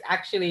clients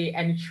actually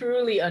and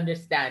truly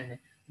understand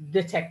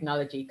the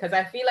technology? Because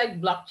I feel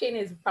like blockchain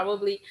is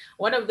probably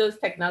one of those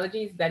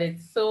technologies that it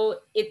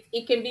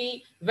can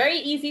be very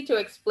easy to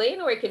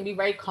explain, or it can be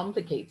very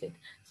complicated.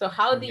 So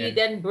how do you Yeah.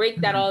 then break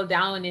that all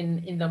down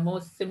in the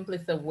most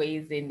simplest of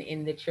ways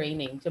in the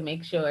training to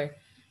make sure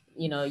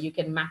you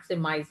can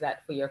maximize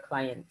that for your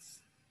clients?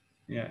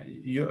 Yeah,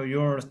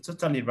 you're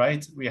totally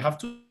right. We have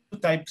two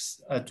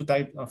types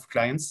of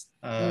clients.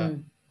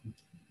 Mm,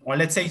 Well,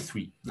 let's say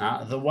three.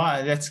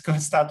 Let's go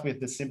start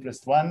with the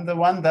simplest one, the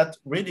one that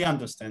really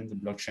understands the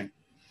blockchain,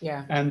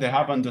 yeah. and they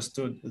have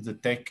understood the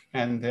tech,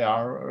 and they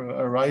are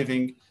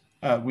arriving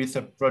with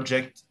a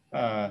project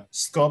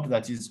scope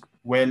that is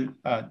well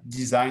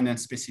designed and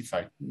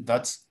specified.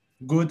 That's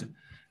good,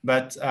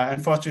 but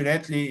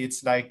unfortunately,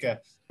 it's like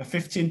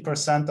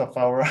 15% of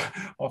our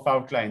of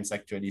our clients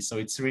actually. So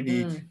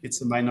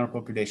it's a minor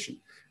population.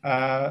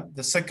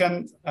 The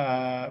second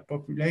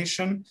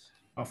population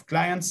of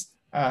clients,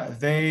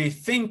 they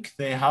think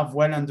they have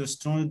well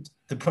understood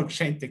the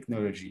blockchain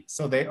technology.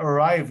 So they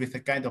arrive with a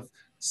kind of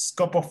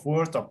scope of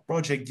work or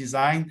project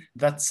design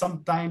that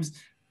sometimes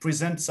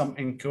presents some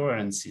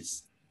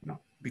incoherencies,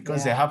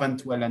 because they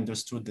haven't well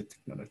understood the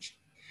technology.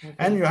 Okay.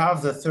 And you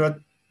have the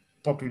third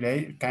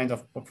kind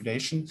of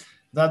population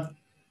that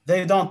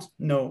they don't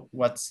know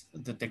what's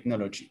the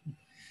technology.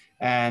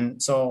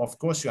 And so, of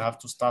course, you have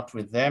to start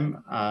with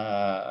them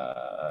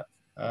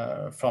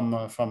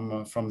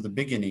from the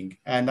beginning.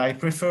 And I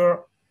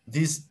prefer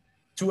these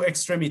two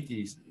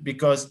extremities,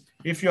 because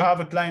if you have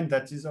a client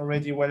that is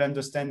already well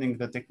understanding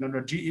the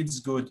technology, it's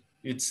good.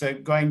 It's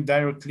going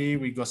directly,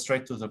 we go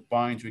straight to the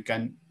point. We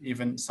can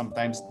even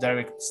sometimes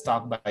direct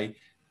start by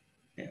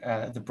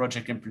the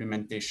project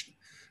implementation.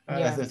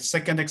 The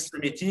second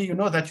extremity,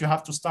 that you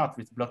have to start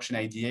with blockchain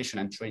ideation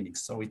and training.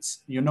 So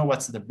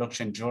what's the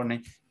blockchain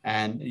journey,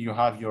 and you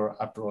have your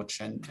approach,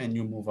 and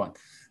you move on.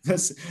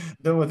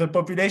 The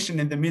population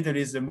in the middle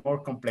is more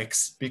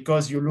complex,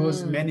 because you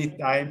lose many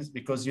times,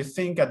 because you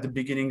think at the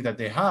beginning that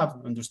they have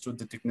understood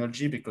the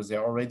technology because they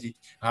already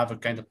have a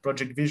kind of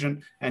project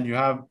vision, and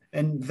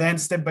then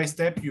step by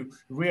step you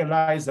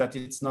realize that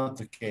it's not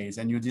the case,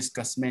 and you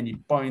discuss many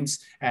points,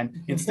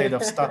 and instead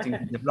of starting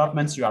the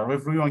developments, you are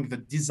reviewing the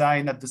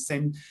design at the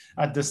same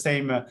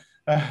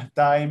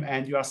time,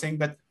 and you are saying,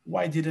 but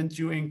why don't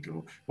you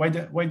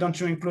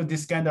include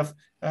this kind of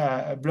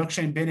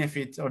blockchain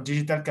benefit or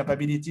digital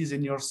capabilities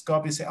in your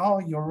scope? You say, oh,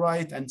 you're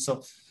right. And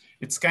so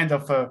it's kind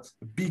of a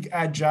big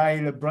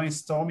agile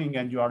brainstorming,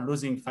 and you are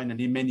losing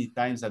finally many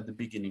times at the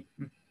beginning.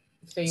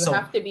 So you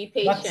have to be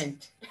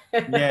patient.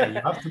 Yeah,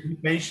 you have to be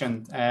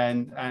patient,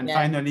 and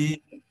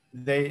finally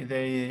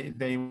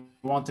they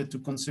wanted to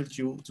consult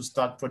you to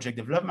start project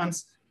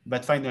developments,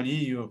 but finally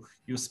you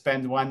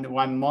spend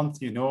one month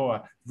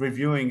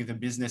reviewing the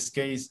business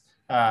case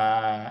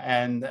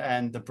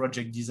and the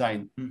project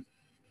design.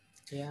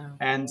 Yeah.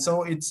 And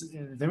so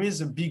there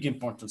is a big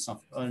importance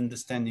of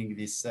understanding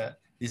this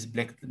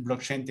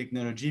blockchain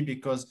technology,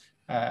 because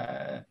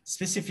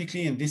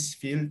specifically in this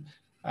field,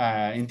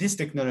 in this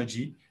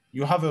technology,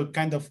 you have a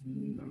kind of,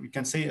 we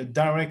can say, a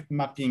direct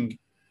mapping,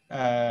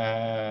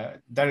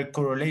 direct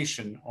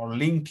correlation or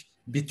link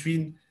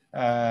between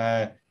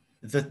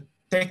the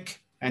tech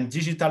and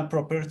digital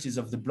properties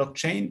of the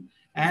blockchain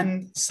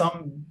and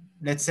some,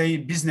 let's say,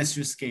 business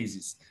use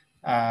cases.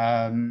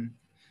 I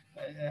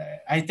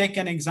take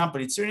an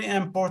example. It's really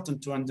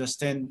important to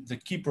understand the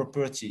key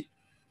properties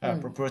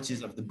of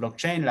the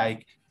blockchain,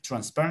 like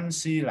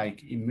transparency,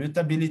 like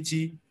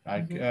immutability,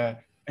 like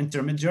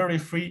intermediary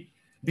free,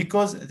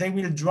 because they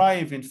will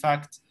drive, in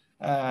fact,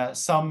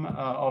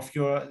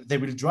 they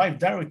will drive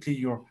directly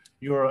your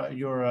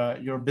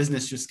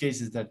business use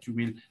cases that you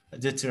will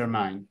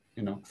determine,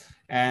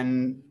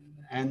 and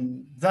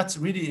that's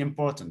really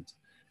important.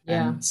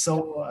 Yeah. And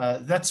so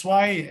that's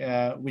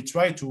why we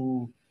try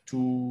to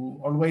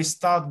always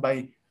start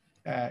by,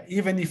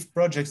 even if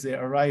projects they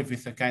arrive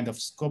with a kind of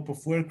scope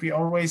of work, we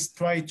always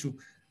try to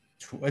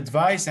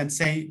advise and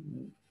say,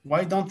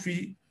 why don't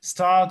we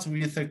start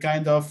with a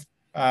kind of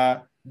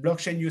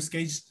blockchain use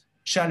case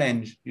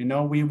challenge?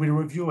 We will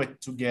review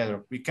it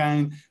together.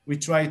 We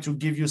try to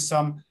give you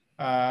some,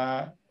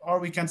 or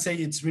we can say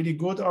it's really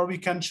good, or we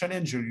can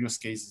challenge your use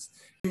cases.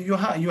 You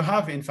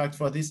have, in fact,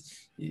 for this,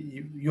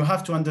 you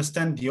have to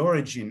understand the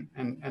origin,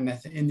 and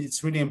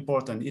it's really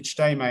important. Each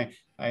time I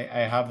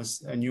have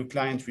a new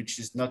client which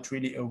is not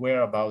really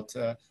aware about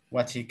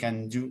what he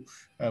can do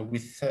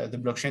with the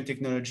blockchain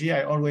technology,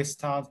 I always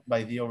start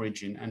by the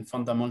origin and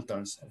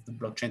fundamentals of the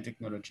blockchain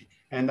technology.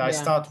 And I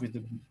start with the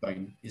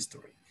Bitcoin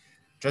history,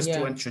 just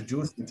to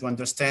introduce and to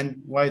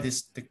understand why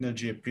this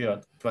technology appeared.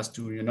 It was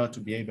to, to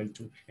be able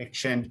to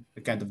exchange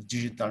the kind of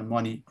digital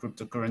money,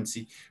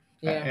 cryptocurrency,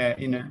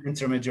 in an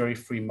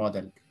intermediary-free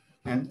model.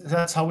 And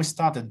that's how we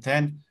started.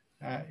 Then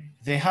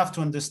they have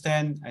to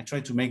understand, I try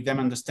to make them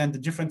understand the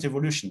different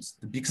evolutions,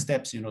 the big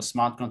steps,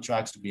 smart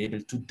contracts to be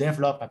able to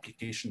develop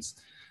applications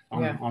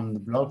on the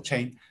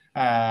blockchain,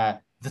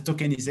 the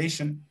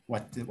tokenization,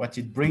 what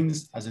it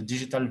brings as a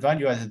digital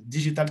value, as a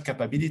digital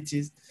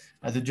capabilities,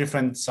 the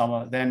different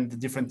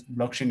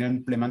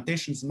blockchain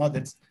implementations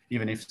models,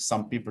 even if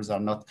some people are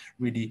not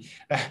really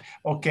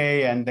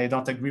okay and they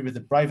don't agree with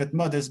the private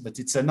models, but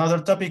it's another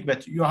topic.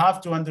 But you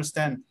have to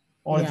understand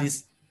all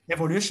these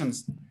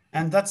evolutions,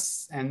 and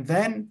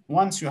then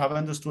once you have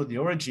understood the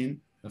origin,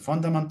 the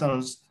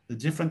fundamentals, the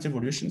different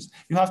evolutions,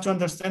 you have to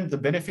understand the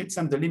benefits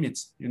and the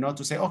limits,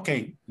 to say,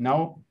 okay,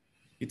 now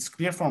it's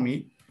clear for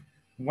me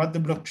what the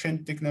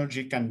blockchain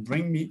technology can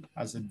bring me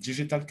as a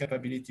digital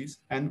capabilities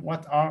and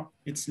what are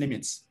its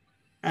limits.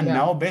 And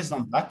now based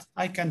on that,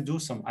 I can do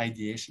some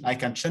ideation. I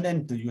can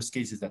challenge the use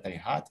cases that I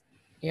had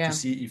to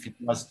see if it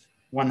was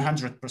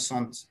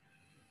 100%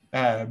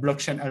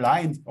 blockchain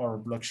aligned or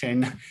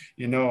blockchain,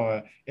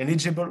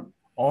 eligible,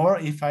 or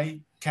if I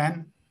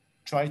can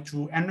try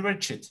to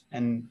enrich it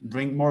and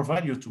bring more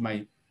value to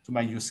my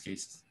use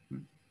cases.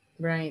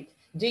 Right.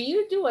 Do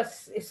you do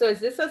so is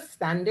this a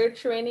standard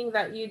training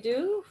that you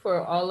do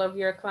for all of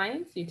your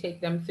clients? You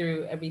take them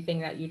through everything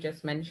that you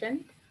just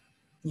mentioned?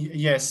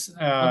 Yes,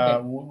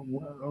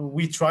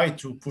 we try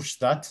to push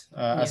that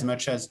as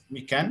much as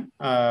we can.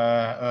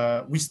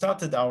 We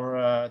started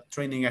our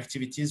training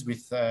activities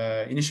with,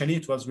 initially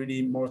it was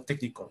really more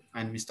technical,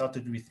 and we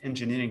started with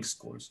engineering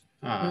schools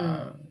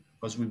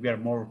because we were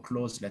more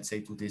close, let's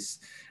say, to this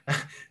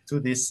to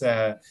this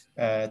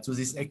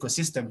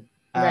ecosystem.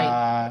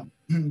 Right.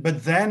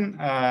 But then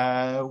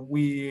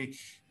we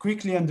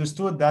quickly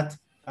understood that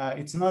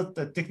it's not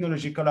a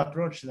technological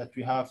approach that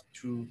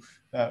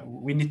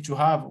we need to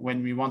have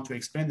when we want to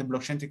explain the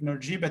blockchain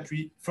technology, but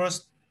we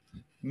first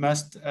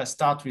must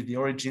start with the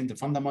origin, the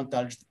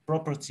fundamentals, the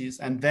properties,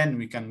 and then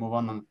we can move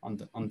on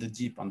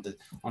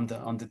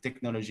the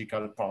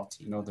technological part,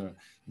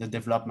 the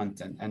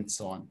development and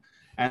so on.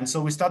 And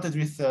so we started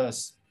with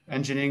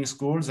engineering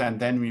schools, and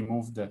then we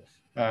moved.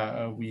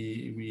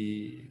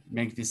 We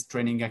make this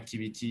training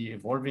activity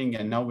evolving,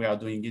 and now we are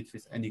doing it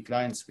with any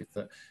clients, with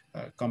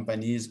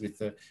companies, with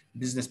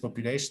business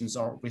populations,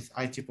 or with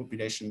IT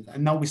populations.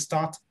 And now we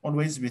start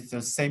always with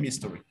the same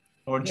history,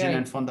 origin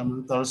and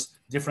fundamentals,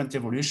 different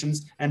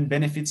evolutions, and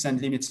benefits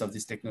and limits of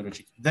this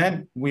technology.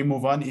 Then we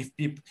move on. If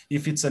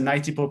it's an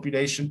IT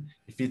population,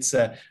 if it's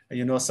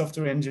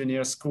software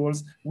engineer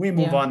schools, we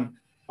move on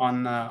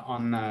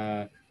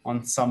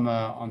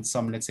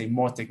some let's say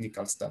more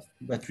technical stuff,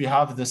 but we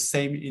have the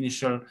same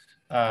initial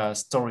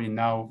story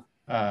now,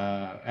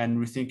 and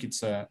we think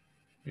it's an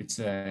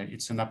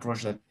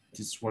approach that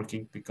is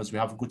working because we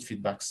have good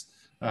feedbacks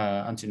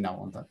until now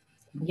on that.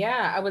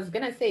 Yeah, I was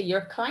gonna say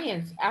your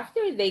clients,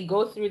 after they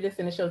go through this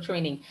initial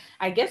training,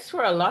 I guess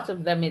for a lot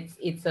of them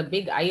it's a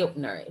big eye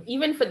opener.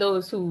 Even for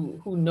those who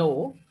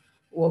know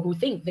or who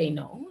think they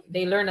know,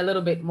 they learn a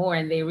little bit more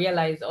and they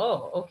realize,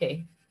 oh,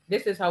 okay,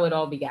 this is how it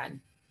all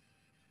began.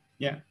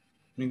 Yeah,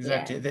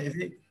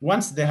 exactly.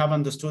 Once they have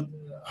understood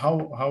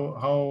how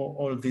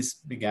all this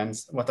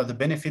begins, what are the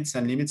benefits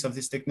and limits of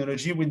this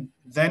technology, we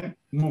then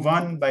move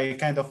on by a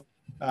kind of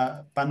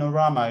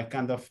panorama, a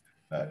kind of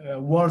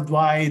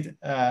worldwide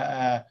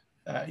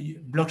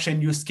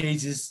blockchain use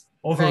cases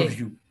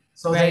overview. Right.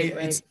 So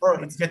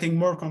it's getting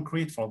more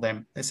concrete for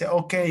them. They say,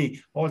 okay,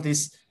 all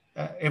these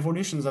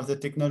evolutions of the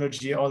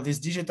technology, all these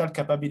digital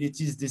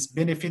capabilities, these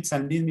benefits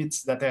and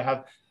limits that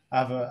I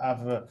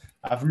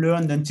have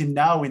learned until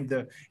now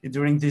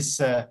during this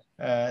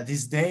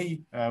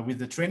day with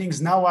the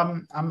trainings. Now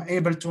I'm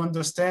able to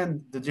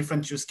understand the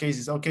different use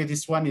cases. Okay,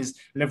 this one is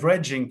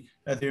leveraging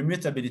the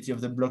immutability of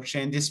the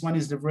blockchain. This one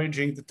is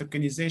leveraging the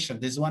tokenization.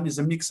 This one is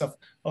a mix of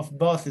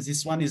both.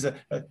 This one is a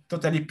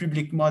totally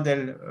public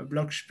model,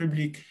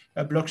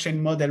 blockchain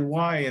model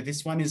Y.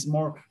 This one is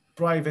more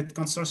private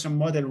consortium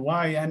model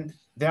Y, and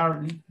they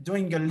are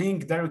doing a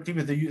link directly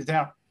with they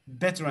are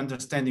better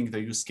understanding the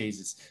use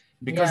cases,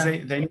 because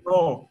they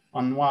know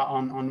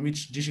on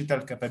which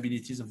digital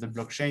capabilities of the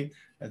blockchain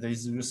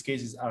these use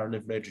cases are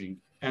leveraging.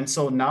 And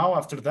so now,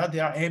 after that, they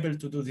are able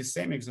to do the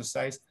same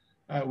exercise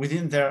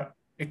within their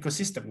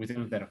ecosystem,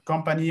 within their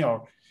company,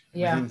 or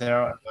within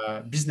their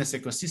business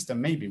ecosystem,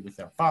 maybe with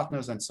their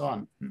partners and so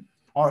on.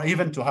 Or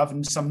even to have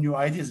some new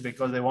ideas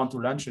because they want to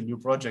launch a new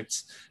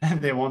project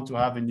and they want to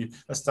have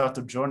a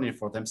startup journey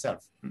for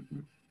themselves.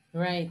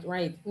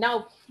 Right.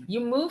 Now, you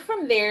move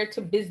from there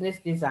to business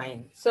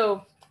design.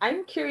 So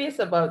I'm curious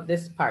about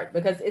this part,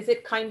 because is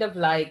it kind of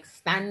like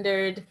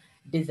standard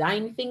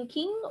design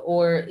thinking,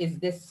 or is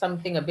this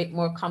something a bit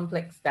more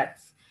complex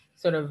that's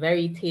sort of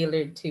very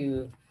tailored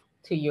to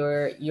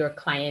your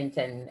client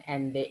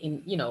and the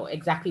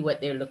exactly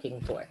what they're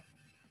looking for?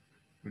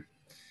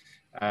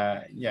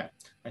 Yeah,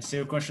 I see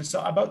your question.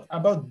 So about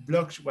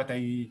blockchain, what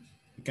you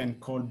can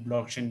call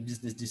blockchain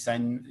business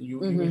design, you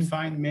will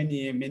find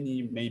many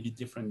maybe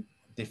different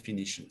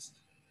definitions.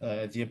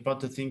 The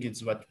important thing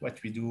is what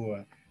we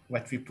do,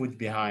 what we put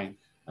behind.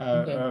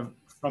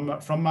 From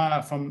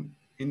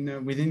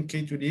within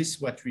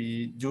K2Ds, what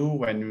we do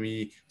when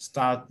we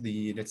start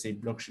the, let's say,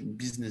 blockchain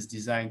business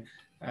design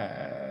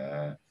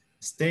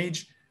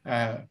stage,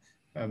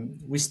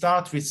 we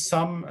start with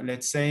some,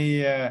 let's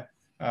say,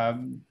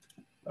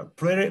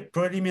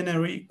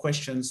 preliminary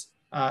questions.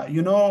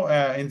 In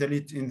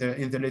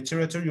the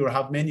literature, you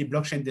have many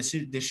blockchain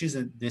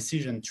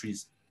decision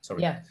trees.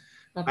 Sorry. Yeah.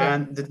 Okay.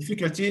 And the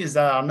difficulty is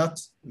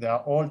that they are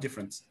all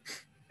different,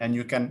 and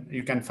you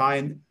can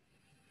find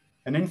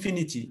an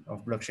infinity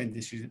of blockchain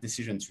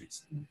decision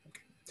trees.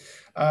 Okay.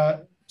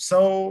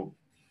 So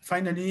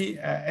finally,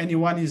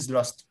 anyone is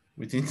lost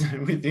within this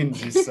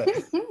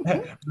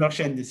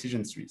blockchain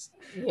decision trees.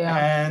 Yeah.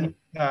 And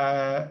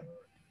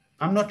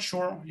I'm not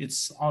sure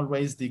it's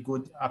always the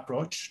good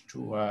approach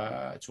to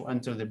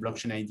enter the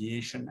blockchain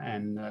ideation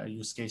and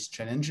use case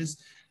challenges,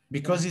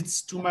 because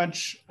it's too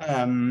much.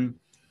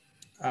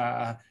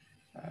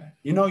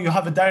 You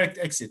have a direct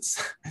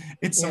exits.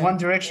 It's one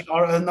direction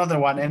or another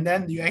one, and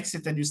then you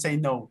exit and you say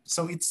no.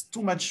 So it's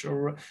too much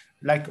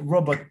like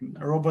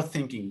robot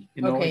thinking.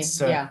 Okay.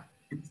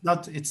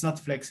 It's not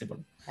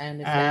flexible. I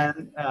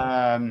understand.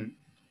 And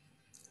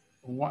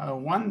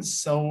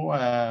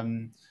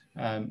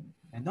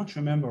I don't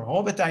remember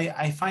how, but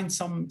I find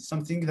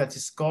something that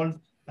is called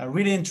a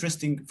really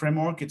interesting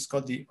framework. It's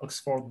called the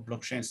Oxford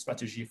Blockchain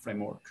Strategy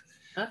Framework.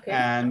 Okay.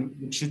 And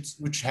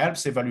which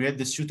helps evaluate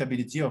the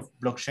suitability of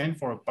blockchain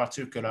for a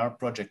particular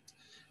project.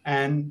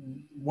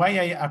 And why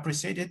I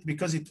appreciate it,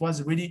 because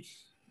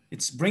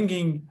it's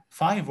bringing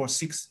 5 or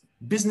 6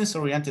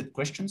 business-oriented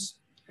questions,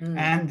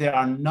 and they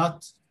are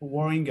not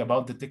worrying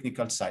about the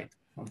technical side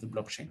of the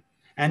blockchain.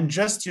 And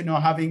just,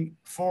 having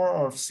 4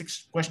 or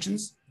 6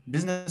 questions,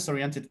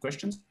 business-oriented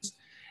questions.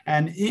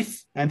 And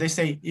they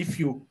say, if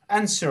you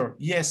answer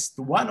yes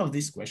to one of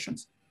these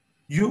questions,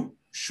 you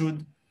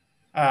should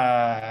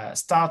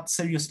start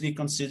seriously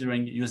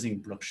considering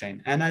using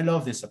blockchain. And I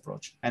love this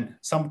approach. And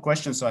some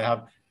questions I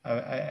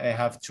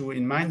have 2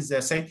 in mind.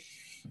 They say,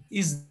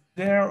 is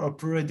there a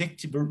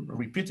predictable,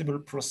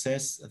 repeatable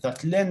process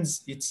that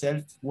lends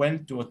itself well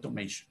to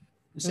automation?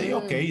 You say,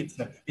 okay,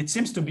 it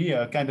seems to be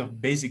a kind of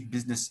basic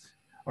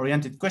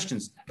business-oriented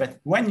questions. But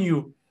when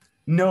you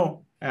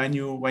know, and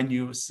when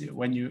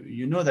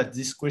you know that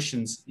these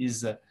questions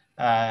is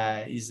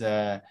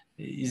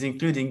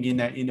including in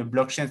a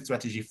blockchain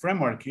strategy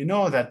framework, you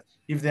know that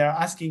if they are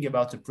asking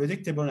about a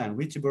predictable and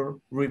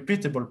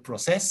repeatable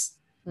process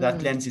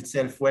that lends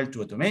itself well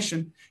to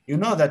automation, you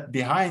know that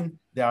behind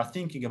they are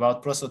thinking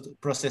about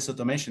process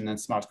automation and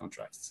smart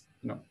contracts.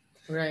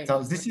 Right.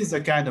 So this is a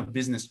kind of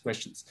business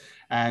questions,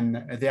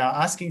 and they are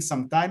asking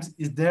sometimes,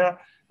 is there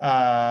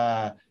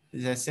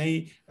they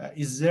say,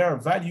 is there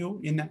value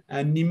in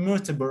an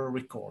immutable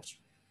record,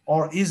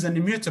 or is an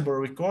immutable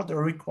record a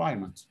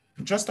requirement?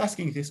 Just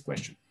asking this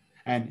question.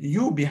 And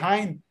you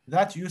behind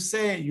that, you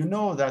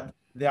know that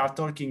they are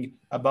talking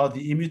about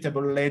the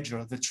immutable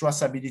ledger, the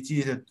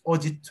traceability, the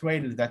audit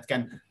trail that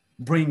can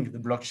bring the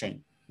blockchain.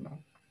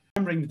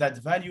 Remembering that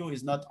value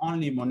is not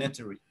only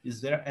monetary,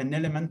 is there an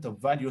element of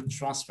value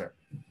transfer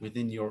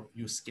within your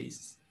use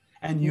cases?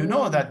 And you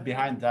know that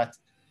behind that,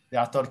 they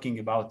are talking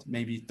about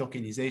maybe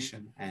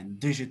tokenization and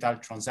digital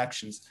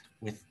transactions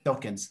with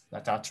tokens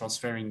that are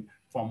transferring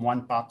from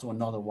one part to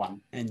another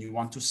one, and you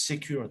want to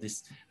secure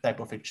this type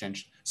of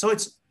exchange. So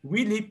it's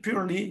really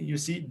purely,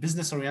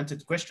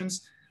 business-oriented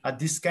questions at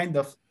this kind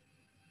of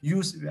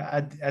use,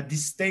 at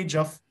this stage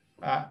of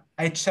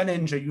I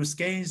challenge a use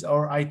case,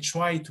 or I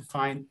try to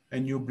find a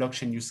new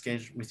blockchain use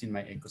case within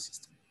my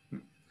ecosystem.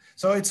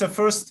 So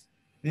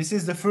this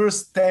is the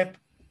first step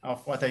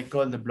of what I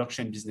call the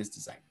blockchain business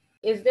design.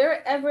 Is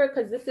there ever,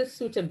 because this is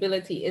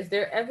suitability, is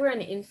there ever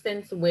an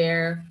instance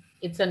where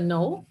it's a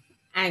no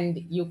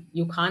and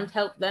you can't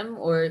help them,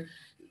 or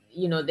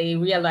they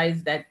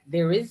realize that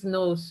there is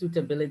no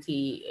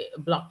suitability,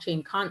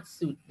 blockchain can't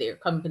suit their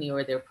company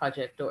or their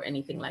project or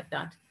anything like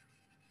that?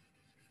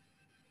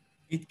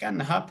 It can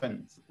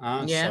happen.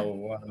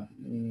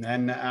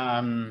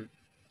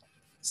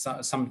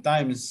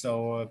 Sometimes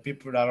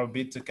people are a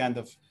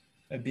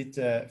bit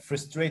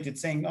frustrated,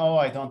 saying, oh,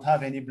 I don't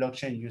have any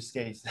blockchain use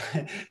case.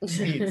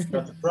 See, it's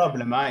not a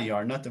problem. You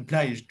are not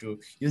obliged to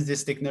use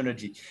this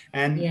technology.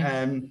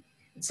 And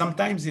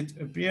sometimes it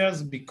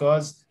appears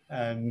because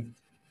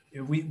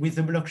with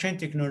the blockchain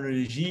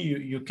technology,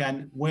 you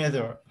can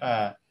whether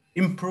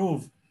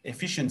improve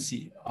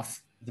efficiency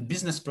of the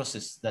business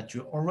process that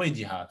you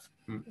already have.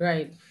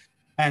 Right.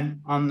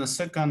 And on the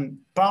second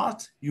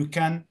part, you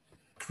can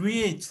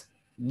create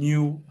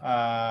new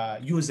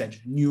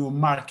usage, new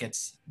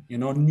markets,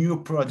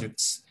 new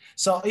products.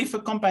 So if a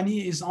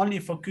company is only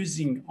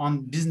focusing on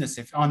business,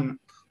 on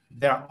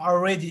their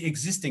already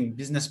existing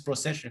business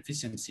process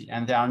efficiency,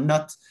 and they are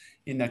not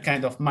in a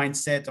kind of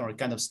mindset or a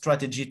kind of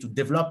strategy to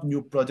develop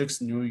new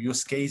products, new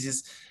use cases,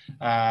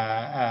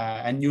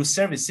 and new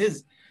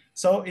services,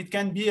 so it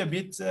can be a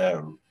bit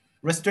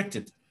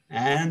restricted.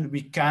 And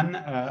we can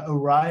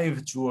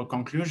arrive to a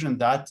conclusion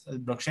that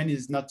blockchain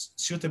is not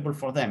suitable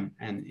for them,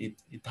 and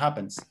it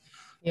happens.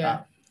 Yeah.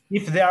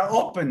 If they are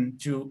open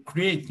to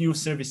create new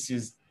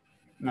services,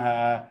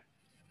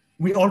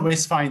 we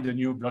always find a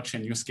new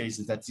blockchain use case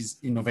that is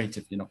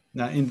innovative.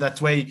 In that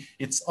way,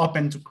 it's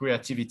open to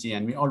creativity,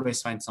 and we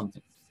always find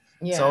something.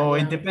 Yeah, so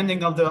yeah. it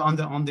depending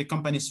on the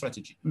company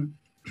strategy.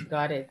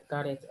 Got it.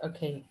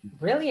 Okay,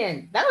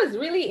 brilliant. That was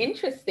really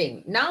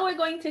interesting. Now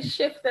we're going to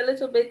shift a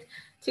little bit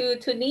to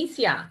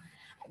Tunisia.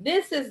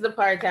 This is the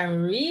part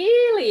I'm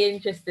really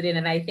interested in,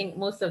 and I think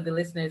most of the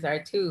listeners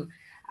are too.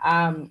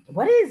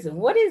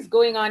 What is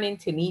going on in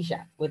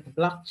Tunisia with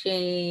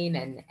blockchain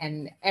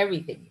and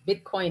everything,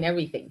 Bitcoin,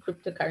 everything,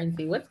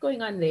 cryptocurrency? What's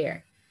going on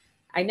there?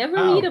 I never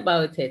read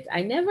about it.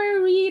 I never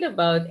read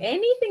about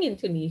anything in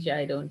Tunisia,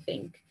 I don't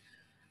think.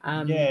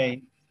 Yeah,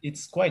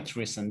 it's quite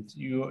recent.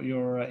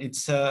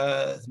 It's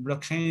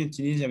blockchain in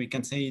Tunisia. We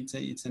can say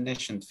it's a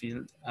nascent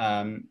field.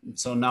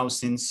 So now,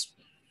 since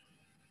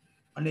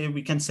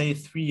we can say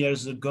 3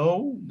 years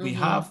ago, we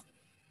have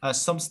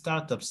some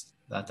startups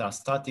that are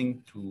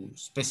starting to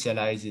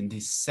specialize in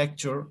this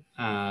sector,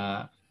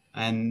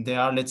 and they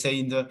are, let's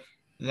say,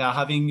 they are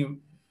having,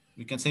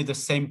 we can say, the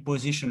same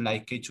position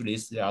like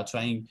K2List. They are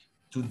trying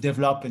to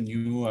develop a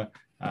new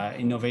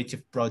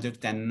innovative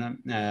product, and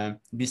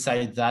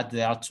besides that,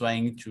 they are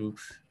trying to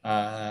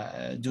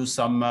do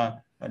some,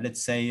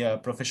 let's say,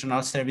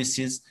 professional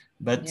services.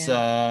 But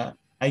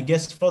I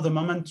guess for the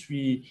moment,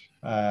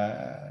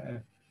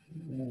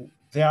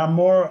 they are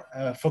more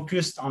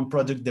focused on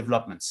product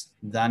developments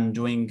than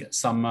doing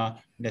some,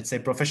 let's say,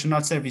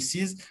 professional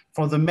services,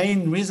 for the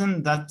main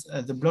reason that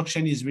the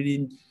blockchain is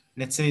really,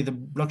 let's say, the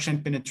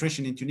blockchain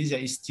penetration in Tunisia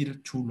is still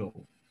too low.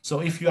 So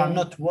if you are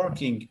not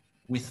working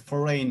with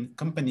foreign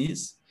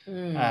companies,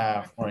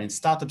 foreign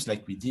startups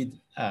like we did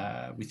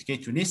with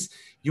K2List,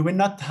 you will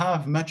not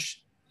have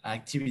much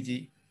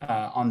activity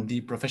on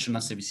the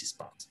professional services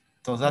part.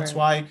 So that's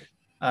why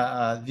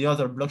the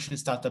other blockchain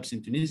startups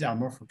in Tunisia are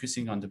more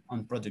focusing on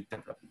product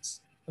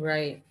developments.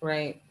 Right.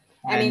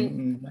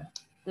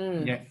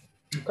 Yeah.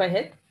 Go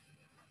ahead.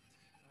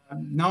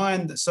 No,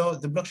 and so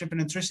the blockchain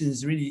penetration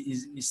is really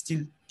is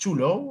still too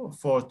low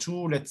for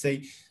two, let's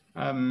say,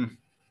 can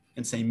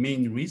say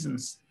main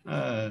reasons.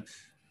 The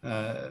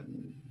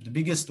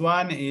biggest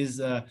one is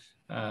the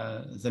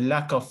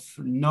lack of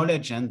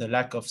knowledge and the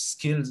lack of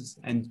skills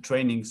and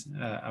trainings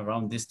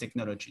around this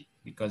technology.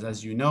 Because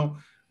as you know,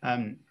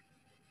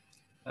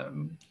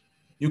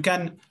 you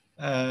can,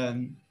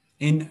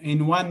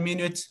 in 1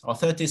 minute or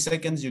 30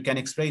 seconds, you can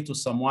explain to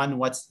someone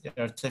what's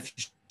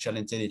artificial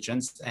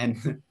intelligence,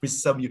 and with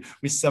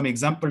some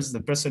examples,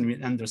 the person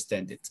will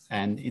understand it.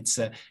 And it's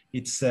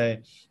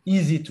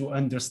easy to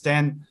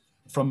understand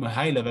from a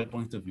high-level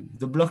point of view.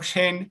 The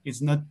blockchain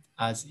is not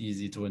as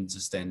easy to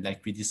understand,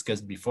 like we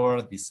discussed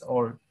before. These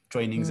all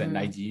trainings and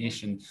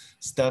ideation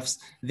stuffs,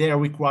 they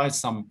require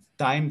some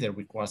time, they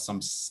require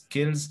some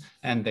skills,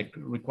 and they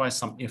require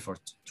some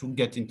effort to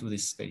get into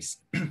this space.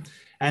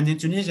 And in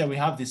Tunisia, we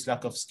have this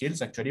lack of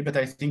skills actually, but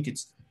I think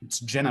it's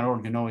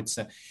general.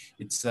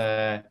 It's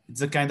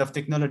a kind of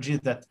technology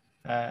that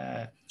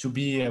to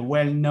be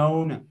well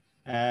known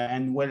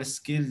and well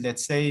skilled,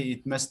 let's say,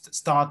 it must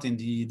start in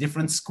the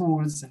different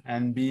schools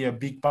and be a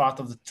big part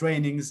of the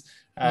trainings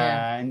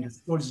in the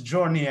school's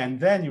journey, and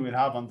then you will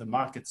have on the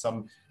market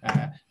some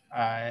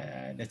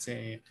let's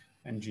say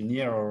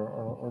engineer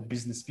or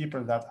business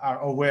people that are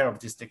aware of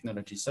this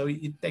technology. So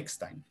it takes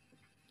time.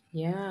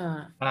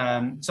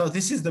 So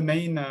this is the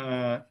main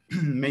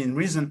main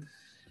reason.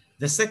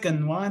 The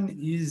second one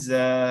is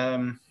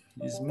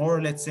more,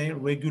 let's say,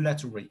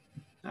 regulatory.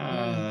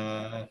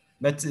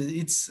 But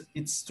it's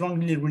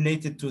strongly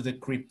related to the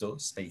crypto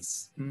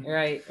space.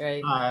 Right.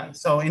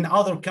 So in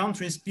other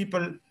countries,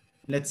 people,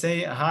 let's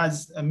say,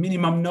 has a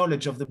minimum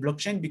knowledge of the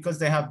blockchain because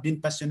they have been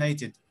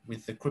passionate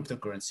with the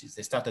cryptocurrencies.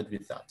 They started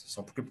with that.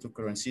 So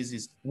cryptocurrencies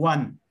is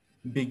one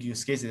big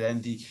use case,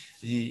 and the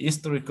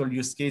historical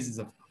use cases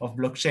of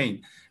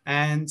blockchain.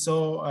 And so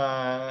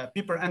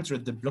people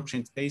entered the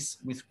blockchain space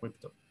with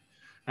crypto.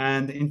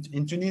 And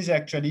in Tunisia,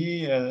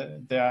 actually,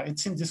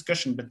 it's in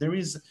discussion, but there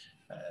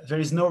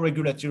is no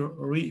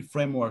regulatory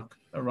framework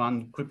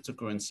around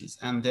cryptocurrencies,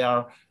 and they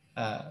are,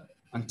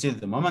 until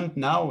the moment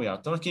now we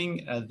are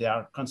talking, they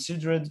are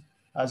considered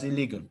as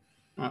illegal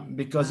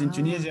because in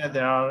Tunisia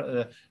there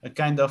are a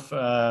kind of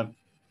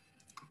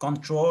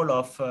control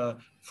of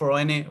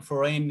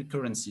foreign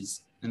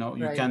currencies.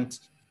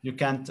 You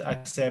can't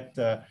accept,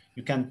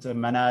 you can't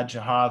manage,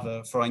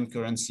 have foreign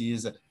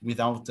currencies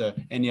without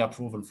any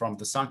approval from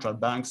the central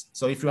banks.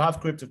 So if you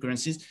have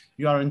cryptocurrencies,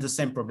 you are in the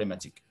same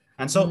problematic.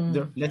 And so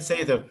let's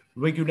say the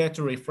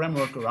regulatory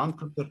framework around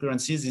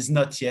cryptocurrencies is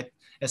not yet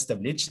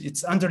established.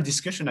 It's under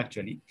discussion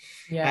actually.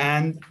 Yeah.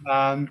 And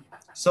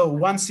so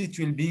once it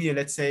will be,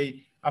 let's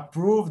say,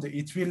 approved,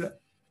 it will,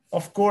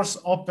 of course,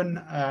 open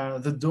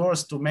the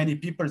doors to many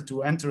people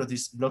to enter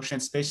this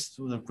blockchain space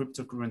through the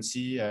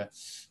cryptocurrency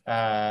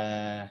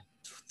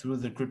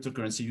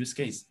use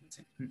case.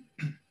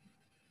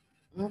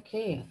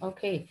 Okay.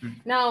 Okay.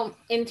 Now,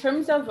 in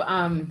terms of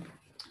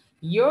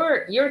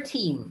your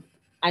team,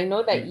 I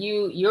know that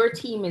your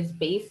team is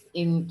based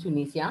in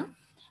Tunisia,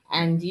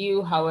 and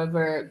you,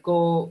 however,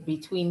 go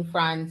between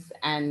France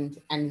and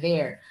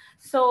there.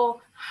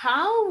 So,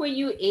 how were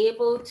you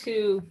able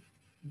to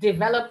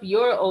develop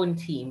your own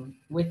team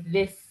with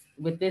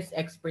this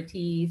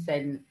expertise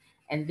and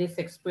this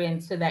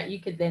experience, so that you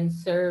could then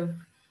serve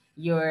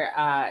your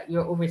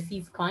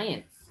overseas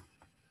clients?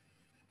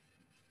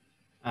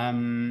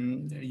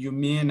 You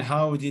mean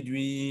how did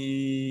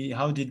we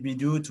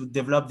do to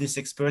develop this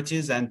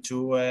expertise and to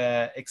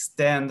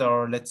extend,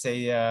 or let's say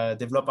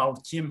develop our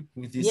team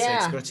with this Yeah,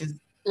 expertise?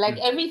 like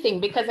everything,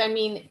 because I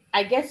mean,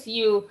 I guess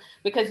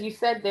because you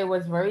said there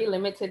was very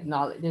limited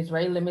knowledge, there's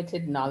very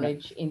limited Yeah,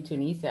 knowledge in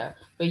Tunisia,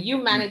 but you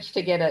mm, managed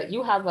to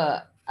you have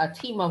a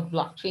team of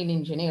blockchain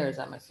engineers,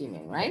 I'm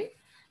assuming, yeah, right?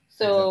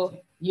 So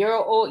exactly.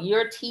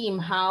 your team,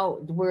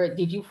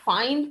 did you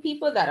find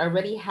people that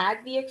already had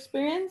the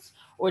experience,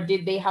 or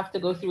did they have to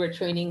go through a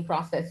training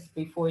process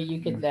before you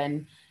could Mm, then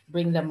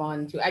bring them on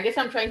to? I guess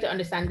I'm trying to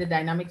understand the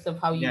dynamics of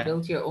how you yeah.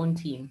 built your own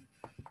team.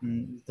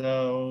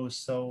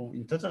 So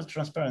in total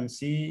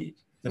transparency,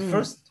 the Mm,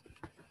 first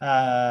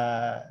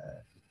uh,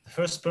 the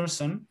first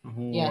person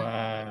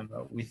yeah,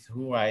 with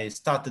who I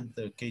started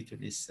the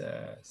K2This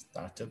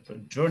startup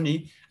journey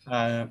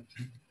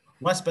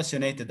was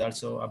passionate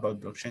also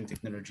about blockchain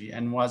technology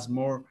and was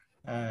more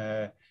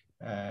uh,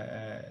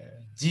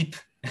 deep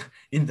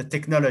in the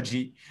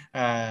technology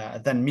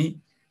than me.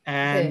 okay,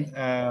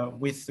 And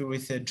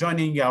with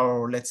joining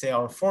our, let's say,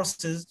 our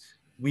forces,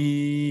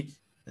 we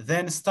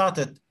then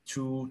started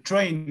to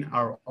train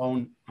our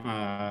own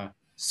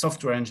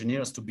software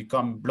engineers to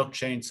become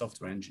blockchain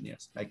software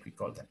engineers, like we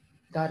call them.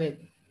 got it.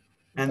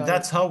 And Got it.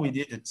 that's how we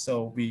did it.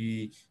 So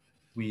we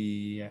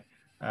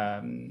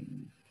um,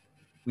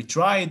 we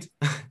tried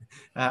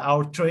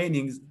our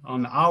trainings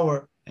on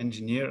our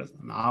engineers,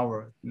 on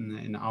our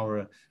in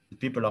our the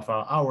people of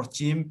our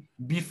team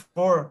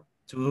before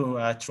to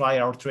try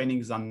our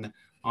trainings on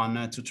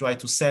to try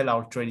to sell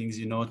our trainings,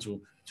 you know,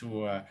 to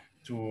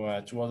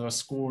other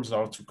schools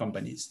or to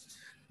companies.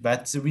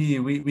 But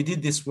we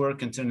did this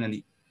work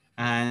internally,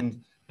 and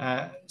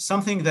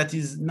something that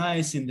is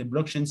nice in the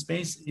blockchain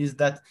space is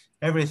that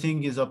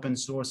everything is open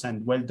source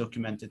and well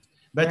documented.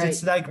 But Right.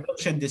 it's like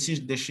blockchain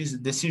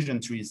decision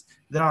trees.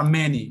 There are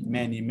many,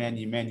 many,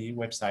 many, many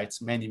websites,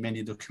 many,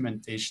 many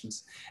documentations.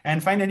 And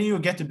finally, you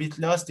get a bit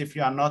lost if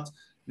you are not,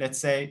 let's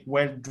say,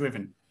 well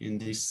driven in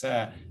this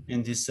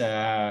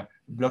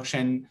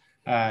blockchain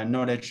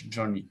knowledge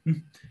journey.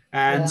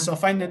 And Yeah. so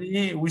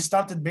finally, we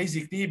started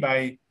basically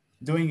by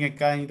doing a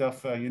kind of,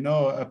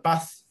 a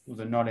path to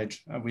the knowledge.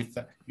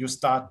 You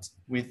start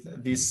with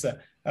this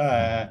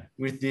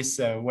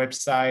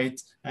website,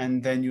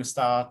 and then you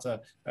start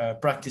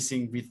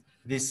practicing with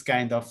this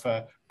kind of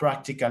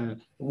practical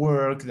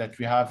work that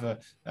we have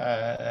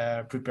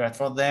prepared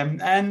for them.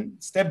 And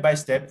step by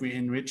step, we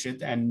enrich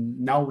it. And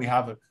now we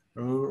have a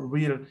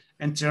real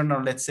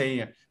internal, let's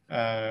say,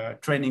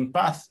 training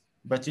path.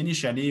 But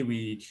initially,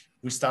 we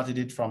started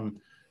it from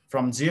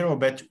zero.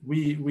 But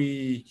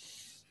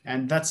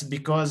and that's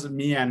because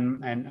me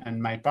and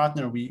my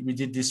partner, we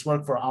did this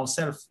work for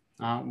ourselves.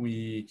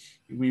 We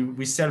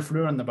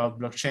self-learned about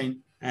blockchain,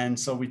 and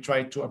so we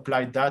try to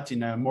apply that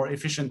in a more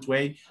efficient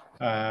way,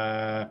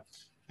 and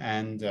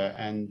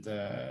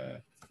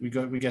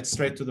we get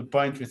straight to the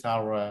point with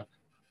our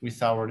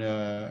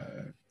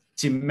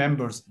team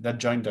members that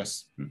joined us.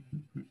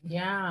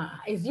 Yeah.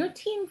 Is your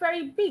team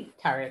very big,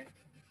 Tarek?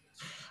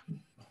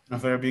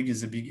 Very big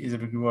is a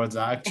big word.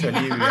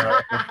 Actually, we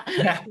are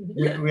yeah,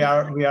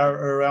 we are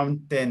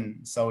around 10,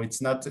 so Okay.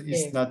 it's not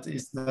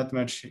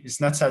much. It's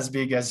not as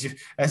big as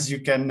you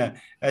can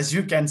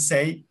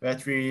say,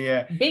 but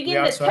Big we in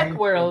are the tech trying to.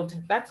 world.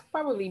 That's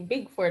probably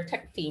big for a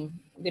tech team,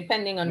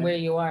 depending on where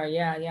you are.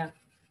 Yeah, yeah.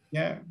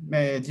 Yeah,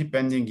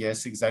 depending,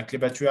 yes, exactly.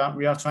 But we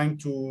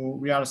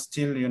are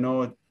still,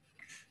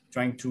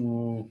 trying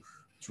to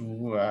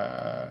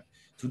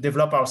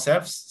develop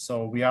ourselves.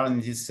 So we are in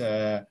this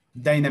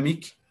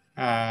dynamic,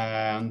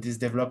 and this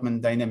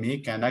development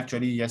dynamic. And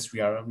actually, yes,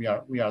 we are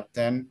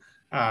 10,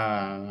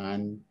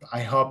 and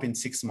I hope in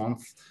 6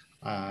 months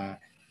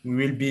we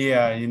will be,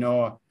 we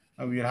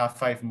will have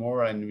 5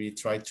 more, and we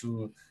try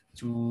to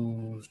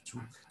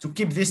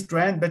keep this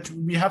trend. But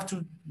we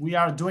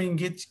are doing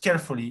it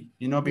carefully,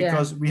 Yeah.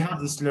 because we have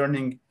this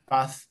learning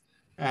path,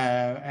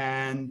 uh,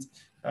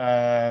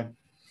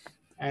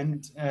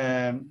 and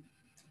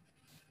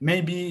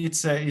maybe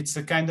it's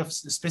a kind of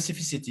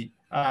specificity.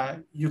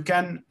 You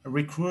can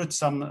recruit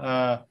some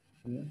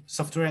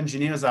software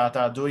engineers that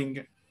are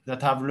doing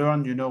that have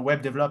learned,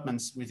 web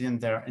developments within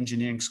their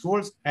engineering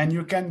schools, and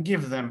you can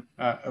give them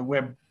a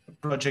web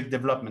project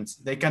development.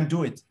 They can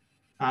do it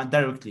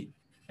directly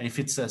if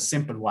it's a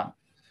simple one.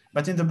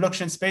 But in the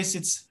blockchain space,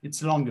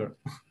 it's longer,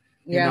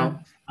 Yeah.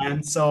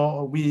 And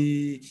so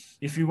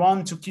if we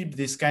want to keep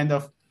this kind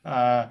of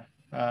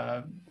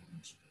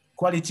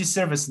quality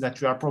service that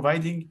we are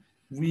providing,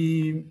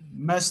 we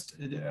must,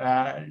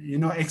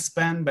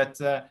 expand, but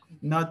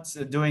not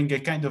doing a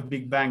kind of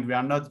big bang. We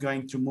are not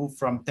going to move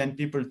from 10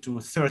 people to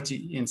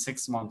 30 in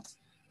 6 months.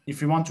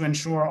 If we want to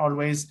ensure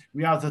always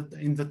we are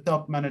in the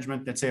top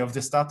management, let's say, of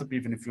the startup,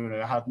 even if you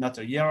have not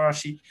a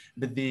hierarchy,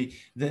 but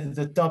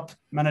the top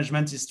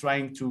management is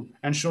trying to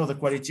ensure the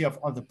quality of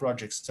other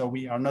projects. So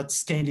we are not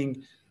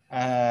scaling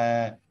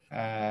in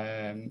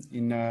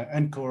an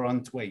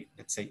uncurrent way,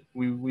 let's say.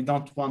 We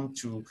don't want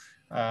to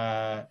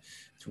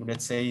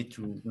let's say,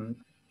 to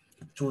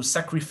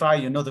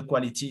sacrifice, the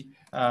quality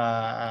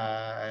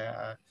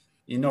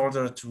in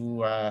order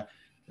to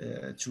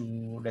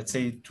let's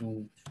say,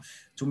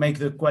 to make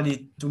the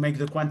quality, to make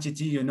the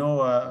quantity,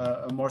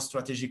 a more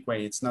strategic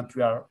way. It's not,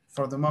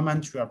 for the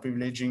moment, we are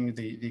privileging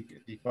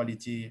the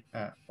quality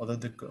over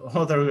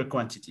the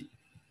quantity.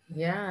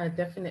 Yeah,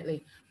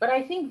 definitely. But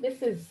I think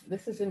this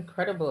is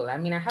incredible. I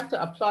mean, I have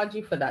to applaud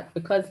you for that,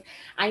 because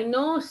I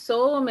know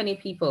so many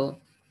people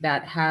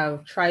that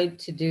have tried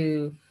to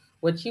do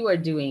what you are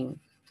doing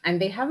and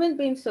they haven't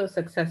been so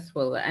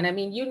successful. And I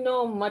mean, you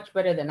know much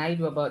better than I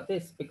do about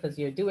this because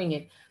you're doing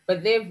it,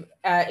 but they've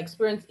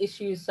experienced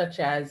issues such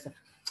as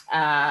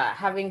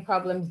having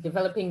problems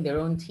developing their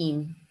own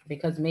team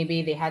because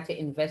maybe they had to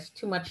invest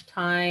too much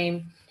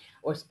time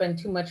or spend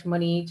too much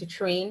money to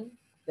train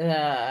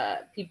the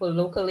people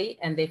locally,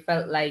 and they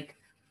felt like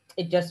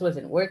it just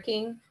wasn't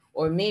working.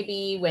 Or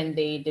maybe when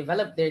they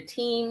developed their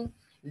team,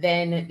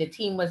 then the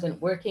team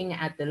wasn't working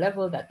at the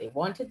level that they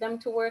wanted them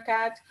to work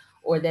at.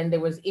 Or then there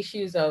was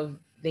issues of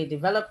they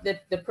developed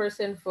the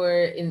person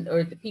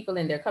or the people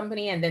in their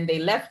company, and then they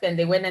left and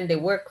they went and they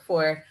work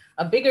for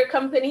a bigger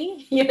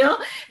company.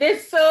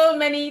 There's so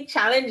many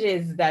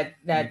challenges that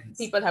Yes.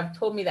 people have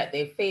told me that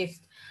they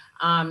faced.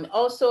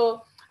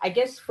 Also, I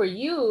guess for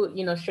you,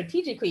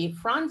 strategically,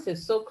 France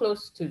is so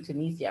close to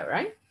Tunisia,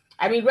 right?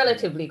 I mean, Yeah.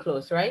 relatively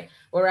close, right?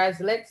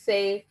 Whereas, let's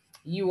say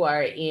you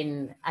are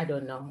in, I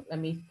don't know, let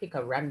me pick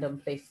a random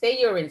place. Say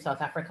you're in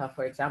South Africa,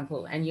 for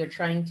example, and you're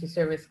trying to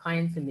service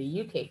clients in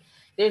the UK.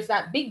 There's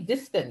that big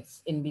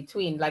distance in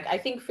between. Like, I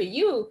think for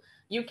you,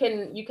 you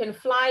can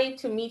fly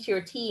to meet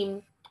your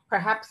team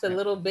perhaps a Yeah.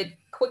 little bit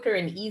quicker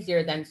and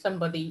easier than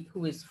somebody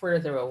who is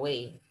further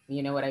away.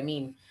 You know what I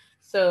mean?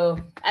 So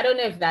I don't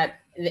know if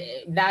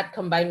that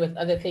combined with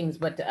other things,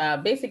 but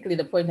basically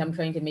the point I'm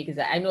trying to make is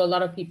that I know a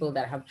lot of people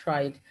that have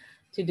tried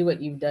to do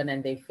what you've done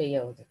and they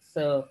failed.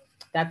 So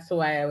that's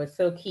why I was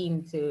so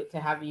keen to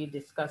have you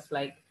discuss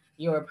like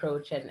your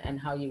approach and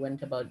how you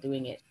went about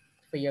doing it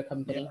for your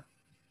company. Yeah.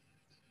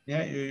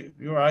 Yeah,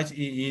 you're right.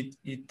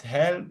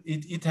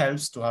 It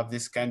helps to have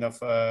this kind of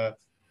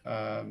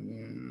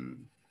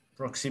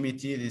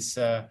proximity, this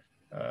uh,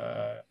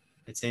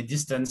 let's say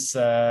distance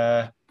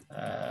uh,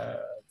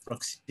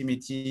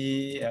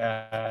 proximity,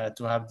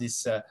 to have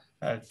this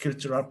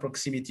cultural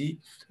proximity.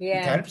 It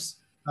Yeah, helps.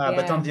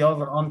 But yeah,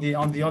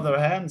 on the other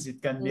hand,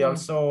 it can be mm,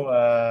 also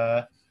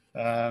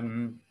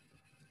um,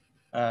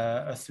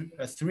 a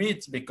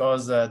threat,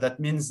 because that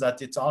means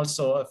that it's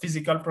also a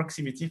physical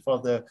proximity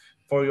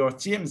for your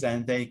teams,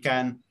 and they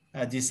can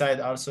decide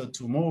also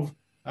to move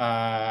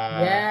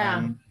yeah,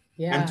 and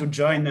yeah, to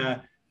join,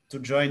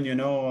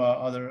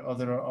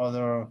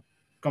 other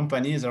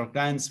companies or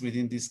clients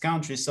within this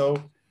country. So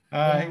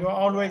yeah, you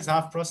always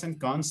have pros and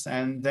cons.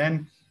 And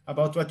then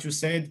about what you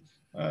said,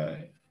 uh,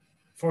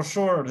 for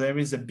sure there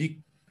is a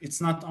big, it's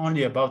not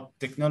only about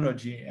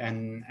technology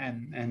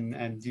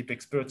and deep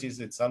expertise,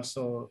 it's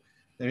also,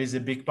 there is a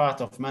big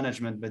part of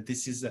management, but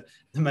this is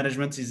the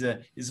management is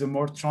a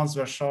more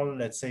transversal,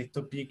 let's say,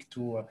 topic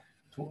to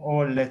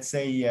all, let's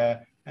say,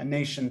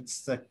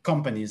 nations,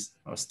 companies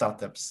or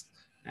startups.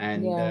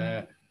 And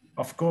yeah,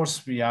 of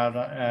course we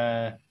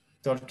are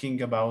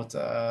talking about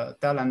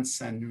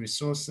talents and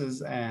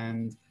resources,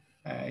 and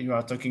you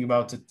are talking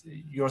about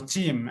your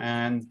team,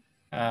 and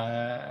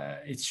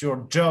it's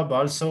your job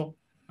also.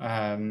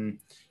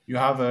 You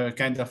have a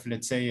kind of,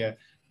 let's say,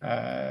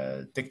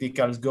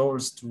 technical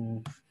goals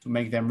to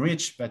make them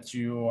rich, but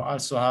you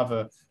also have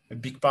a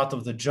big part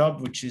of the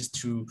job, which is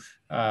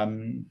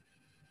um,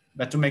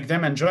 to make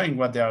them enjoying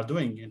what they are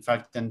doing, in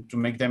fact, and to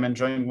make them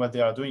enjoying what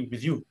they are doing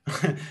with you.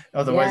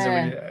 Otherwise,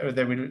 yeah.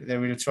 they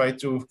will try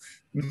to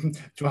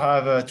to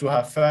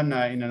have fun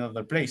in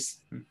another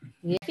place.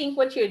 Yeah, I think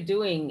what you're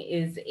doing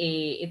is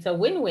it's a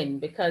win-win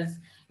because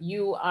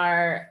you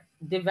are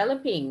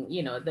developing,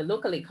 the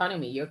local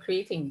economy. You're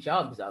creating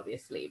jobs,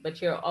 obviously,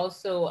 but you're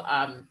also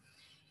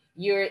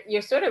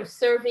you're sort of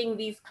serving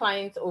these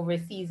clients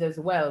overseas as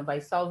well by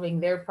solving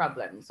their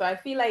problems. So I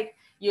feel like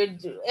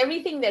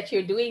everything that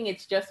you're doing,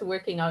 it's just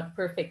working out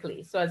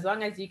perfectly. So as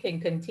long as you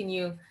can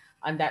continue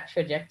on that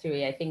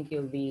trajectory, I think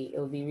it'll be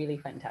really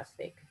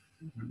fantastic.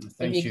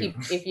 Thank you.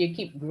 If you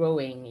keep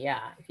growing,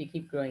 yeah, if you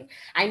keep growing.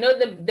 I know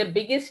the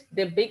biggest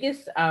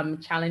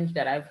challenge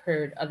that I've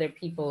heard other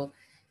people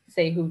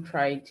say who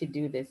tried to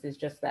do this is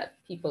just that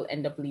people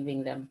end up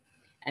leaving them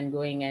and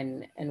going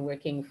and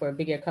working for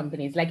bigger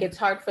companies. Like it's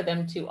hard for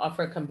them to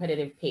offer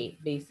competitive pay,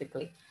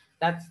 basically.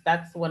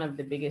 That's one of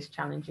the biggest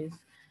challenges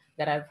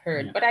that I've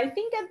heard. Yeah. But I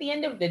think at the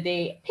end of the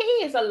day,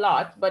 pay is a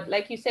lot, but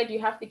like you said, you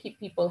have to keep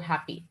people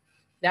happy.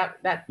 That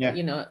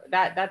Yeah.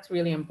 that's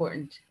really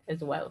important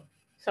as well.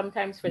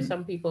 Sometimes for Mm.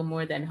 some people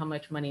more than how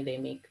much money they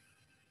make.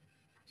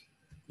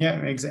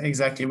 Yeah,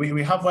 exactly.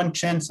 We have one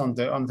chance on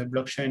the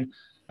blockchain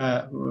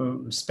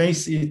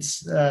space.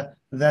 It's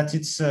that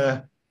it's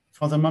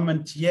for the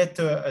moment yet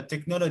a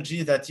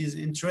technology that is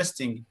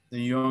interesting the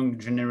young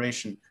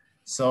generation.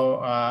 So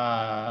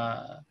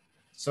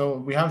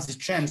we have this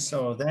chance.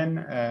 So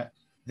then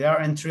they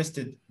are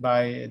interested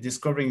by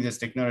discovering this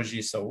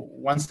technology. So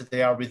once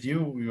they are with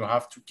you, you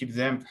have to keep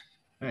them,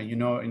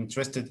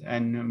 interested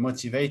and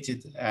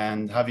motivated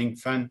and having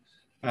fun.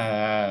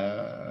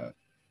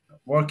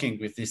 Working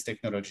with this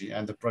technology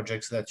and the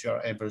projects that you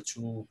are able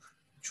to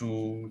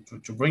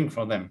bring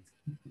for them.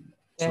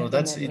 So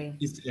that's it.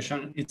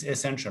 Definitely. It's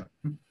essential.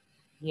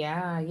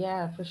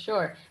 Yeah, for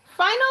sure.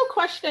 Final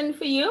question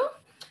for you.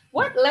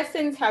 What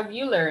lessons have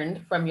you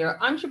learned from your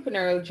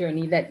entrepreneurial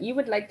journey that you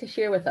would like to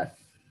share with us?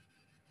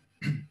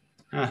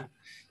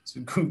 It's a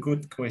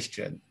good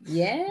question.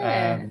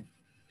 Yeah.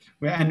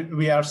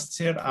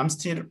 I'm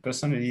still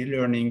personally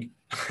learning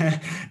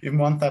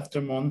month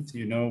after month,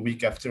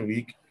 week after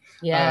week.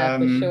 Yeah,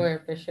 for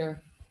sure, for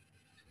sure.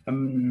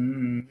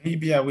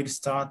 Maybe I will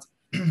start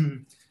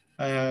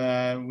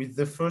with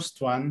the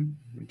first one,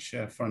 which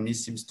for me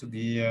seems to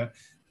be,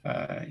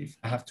 if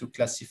I have to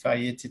classify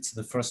it, it's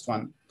the first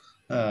one.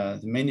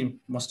 The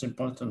most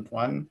important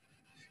one.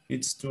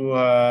 It's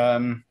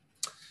to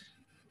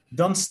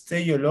don't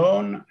stay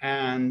alone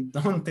and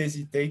don't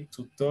hesitate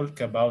to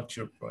talk about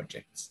your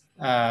projects.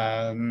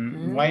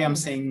 Why I'm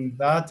saying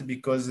that?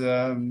 Because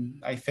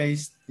I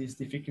faced this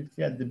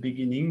difficulty at the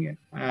beginning,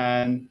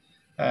 and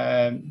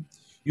the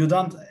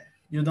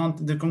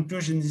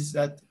conclusion is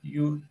that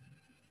you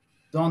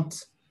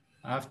don't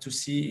have to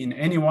see in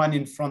anyone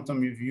in front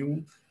of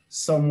you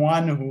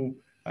someone who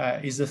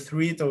is a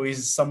threat or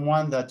is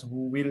someone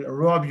who will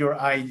rob your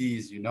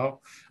ideas,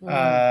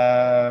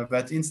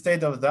 but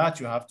instead of that,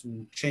 you have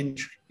to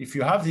change. If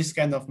you have this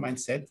kind of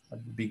mindset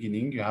at the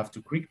beginning, you have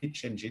to quickly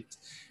change it,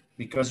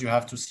 because you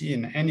have to see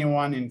in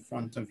anyone in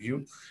front of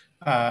you,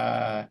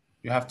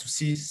 you have to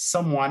see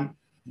someone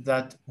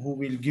who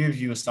will give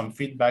you some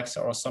feedbacks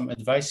or some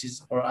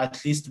advices, or at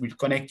least will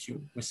connect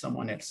you with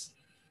someone else.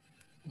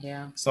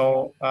 Yeah.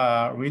 So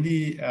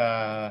really,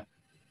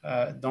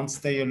 don't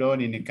stay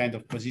alone in a kind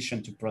of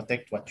position to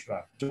protect what you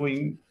are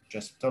doing.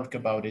 Just talk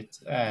about it,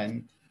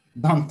 and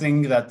don't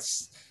think that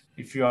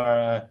if you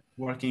are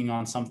working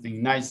on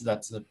something nice,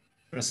 that the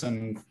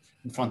person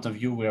in front of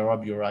you will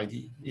rob your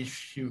idea.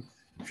 If you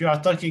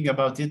are talking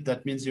about it,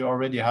 that means you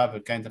already have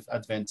a kind of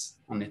advance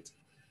on it,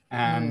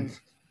 and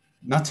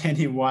not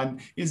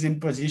anyone is in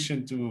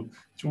position to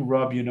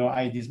rob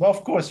ideas. But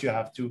of course, you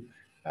have to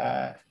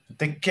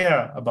take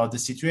care about the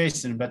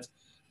situation. But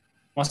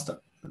most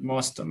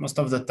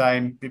of the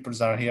time, people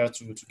are here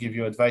to give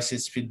you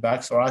advices,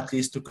 feedbacks, or at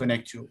least to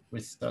connect you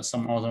with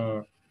some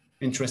other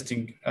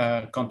interesting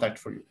contact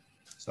for you.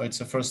 So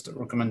it's a first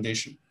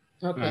recommendation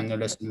and a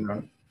lesson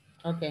learned.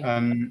 Okay.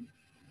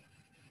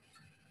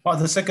 Well,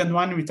 the second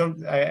one we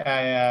talked.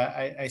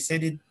 I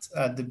said it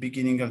at the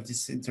beginning of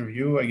this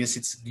interview. I guess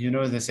it's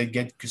they say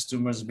get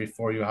customers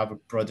before you have a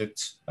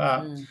product.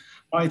 Well,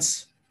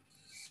 it's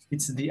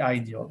the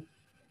ideal.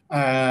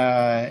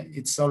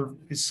 It's so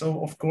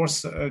of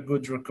course a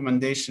good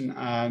recommendation.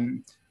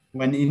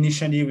 When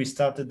initially we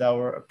started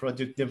our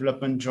product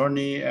development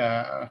journey,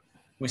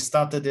 we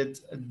started it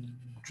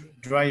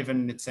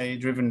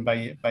driven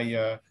by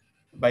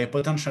a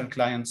potential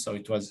client. So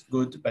it was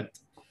good, but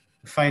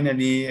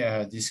finally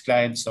this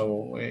client,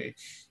 so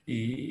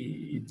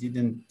he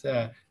didn't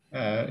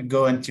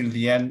go until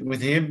the end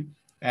with him,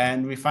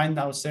 and we find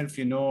ourselves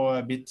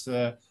a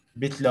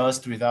bit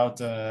lost without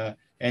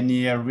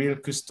any real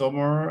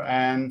customer.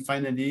 And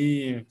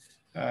finally,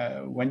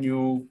 when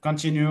you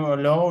continue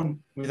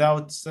alone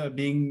without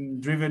being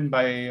driven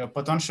by a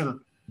potential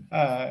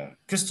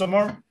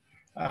customer,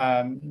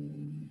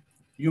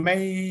 you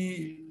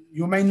may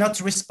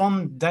not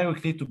respond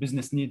directly to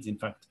business needs. In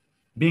fact,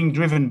 being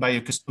driven by a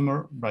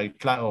customer,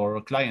 or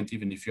a client,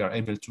 even if you are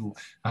able to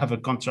have a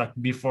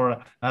contract before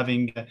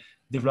having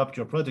developed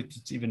your product,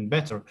 it's even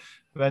better.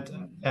 But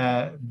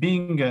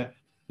being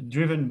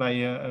driven by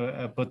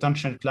a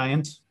potential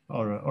client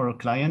or a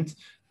client,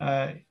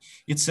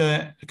 it's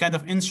a kind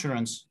of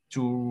insurance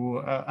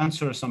to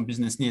answer some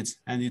business needs,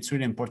 and it's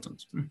really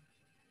important.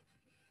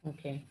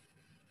 Okay.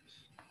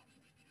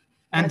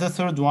 And the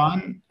third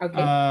one,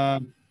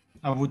 okay.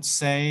 I would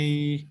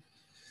say,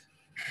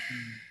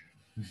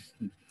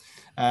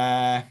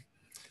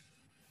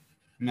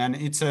 And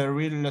it's a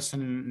real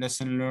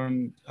lesson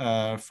learned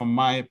from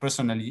my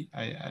personally.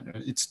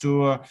 It's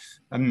to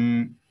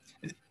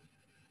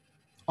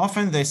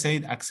often they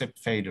say accept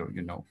failure,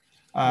 you know,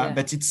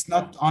 but it's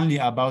not only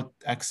about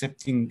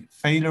accepting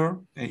failure.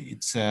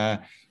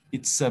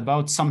 It's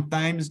about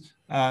sometimes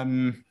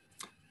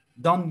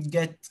don't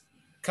get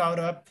caught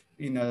up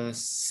in a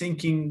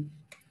sinking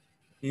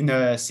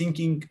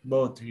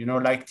boat, you know,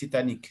 like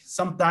Titanic.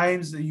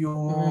 Sometimes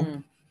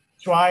you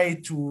try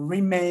to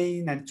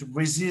remain and to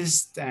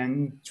resist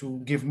and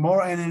to give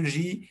more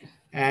energy,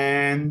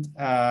 and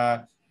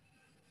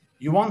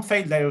you won't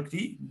fail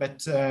directly,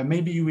 but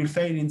maybe you will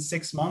fail in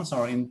 6 months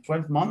or in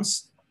 12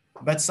 months.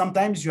 But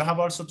sometimes you have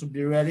also to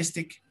be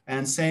realistic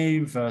and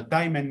save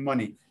time and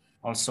money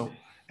also,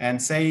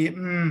 and say,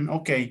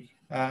 okay,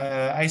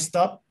 I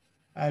stop.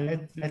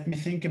 Let me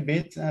think a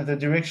bit. The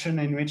direction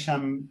in which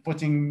I'm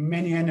putting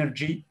many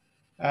energy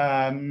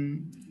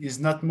is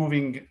not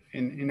moving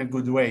in a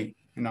good way,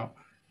 you know.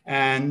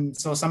 And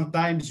so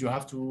sometimes you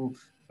have to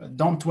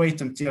don't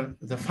wait until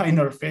the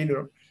final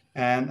failure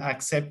and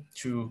accept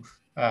to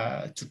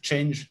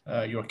change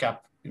your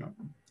cap, you know,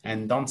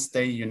 and don't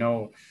stay, you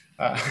know,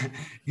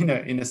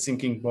 in a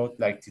sinking boat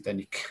like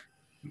Titanic.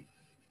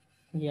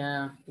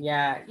 Yeah,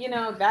 you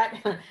know that.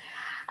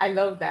 I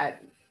love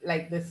that.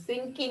 Like the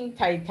sinking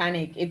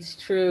Titanic, it's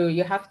true.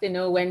 You have to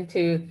know when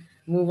to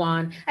move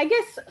on. I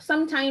guess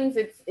sometimes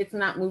it's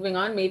not moving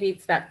on. Maybe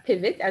it's that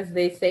pivot, as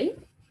they say,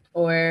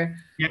 or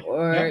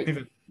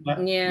pivot.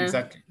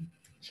 Exactly.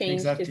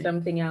 Change to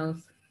something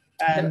else.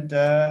 And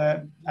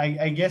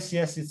I guess,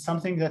 yes, it's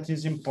something that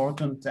is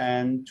important,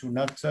 and to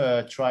not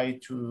try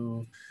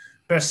to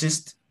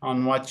persist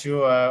on what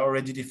you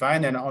already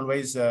defined, and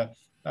always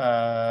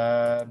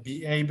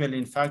be able,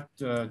 in fact,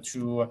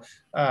 to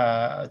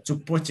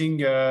put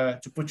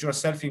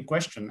yourself in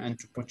question, and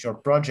to put your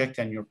project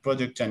and your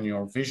product and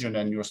your vision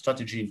and your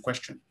strategy in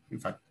question, in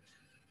fact.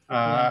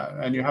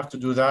 And you have to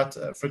do that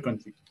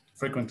frequently,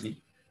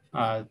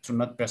 to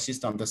not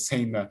persist on the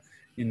same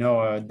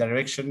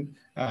direction.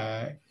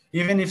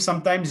 Even if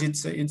sometimes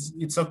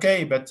it's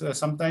okay, but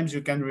sometimes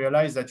you can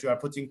realize that you are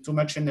putting too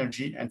much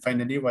energy, and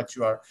finally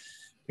you are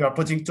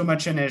putting too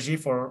much energy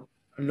for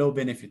low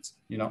benefits,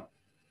 you know,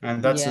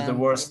 and that's the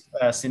worst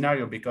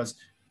scenario, because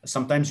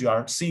sometimes you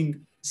are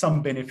seeing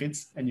some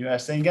benefits and you are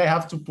saying, I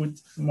have to put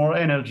more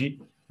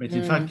energy, but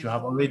in fact you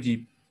have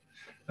already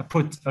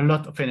put a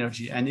lot of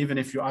energy, and even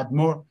if you add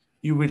more,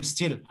 you will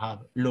still have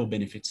low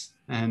benefits.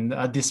 And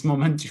at this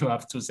moment, you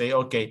have to say,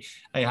 okay,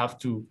 I have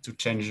to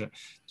change,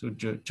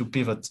 to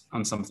pivot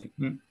on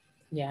something.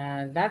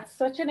 Yeah, that's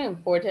such an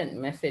important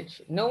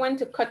message. Know when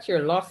to cut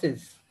your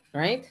losses,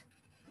 right?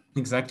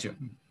 Exactly.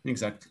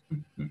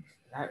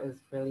 That was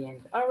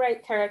brilliant. All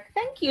right, Tarek,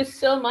 thank you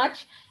so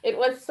much. It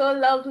was so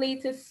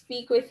lovely to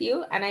speak with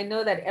you. And I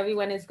know that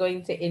everyone is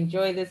going to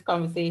enjoy this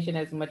conversation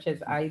as much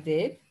as I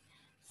did.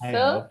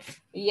 So,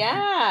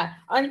 yeah,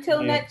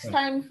 until next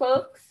time,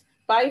 folks.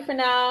 Bye for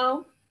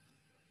now.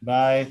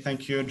 Bye.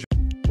 Thank you.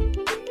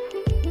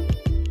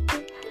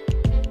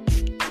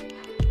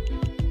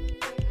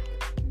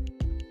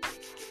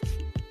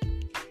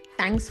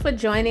 Thanks for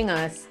joining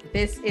us.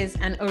 This is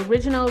an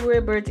original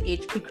Rarebirds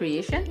HQ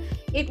creation.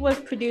 It was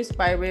produced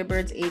by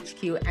Rarebirds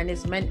HQ and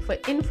is meant for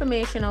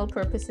informational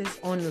purposes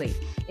only.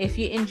 If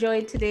you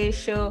enjoyed today's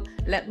show,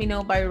 let me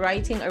know by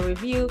writing a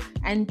review,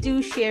 and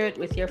do share it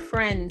with your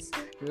friends.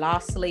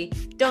 Lastly,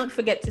 don't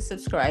forget to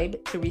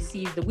subscribe to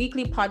receive the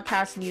weekly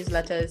podcast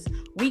newsletters,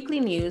 weekly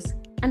news,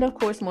 and of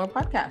course, more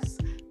podcasts.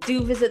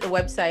 Do visit the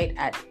website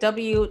at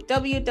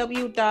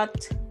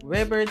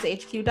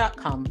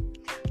www.rarebirds.hq.com.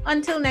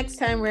 Until next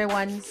time, rare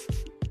ones,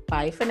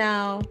 bye for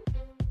now.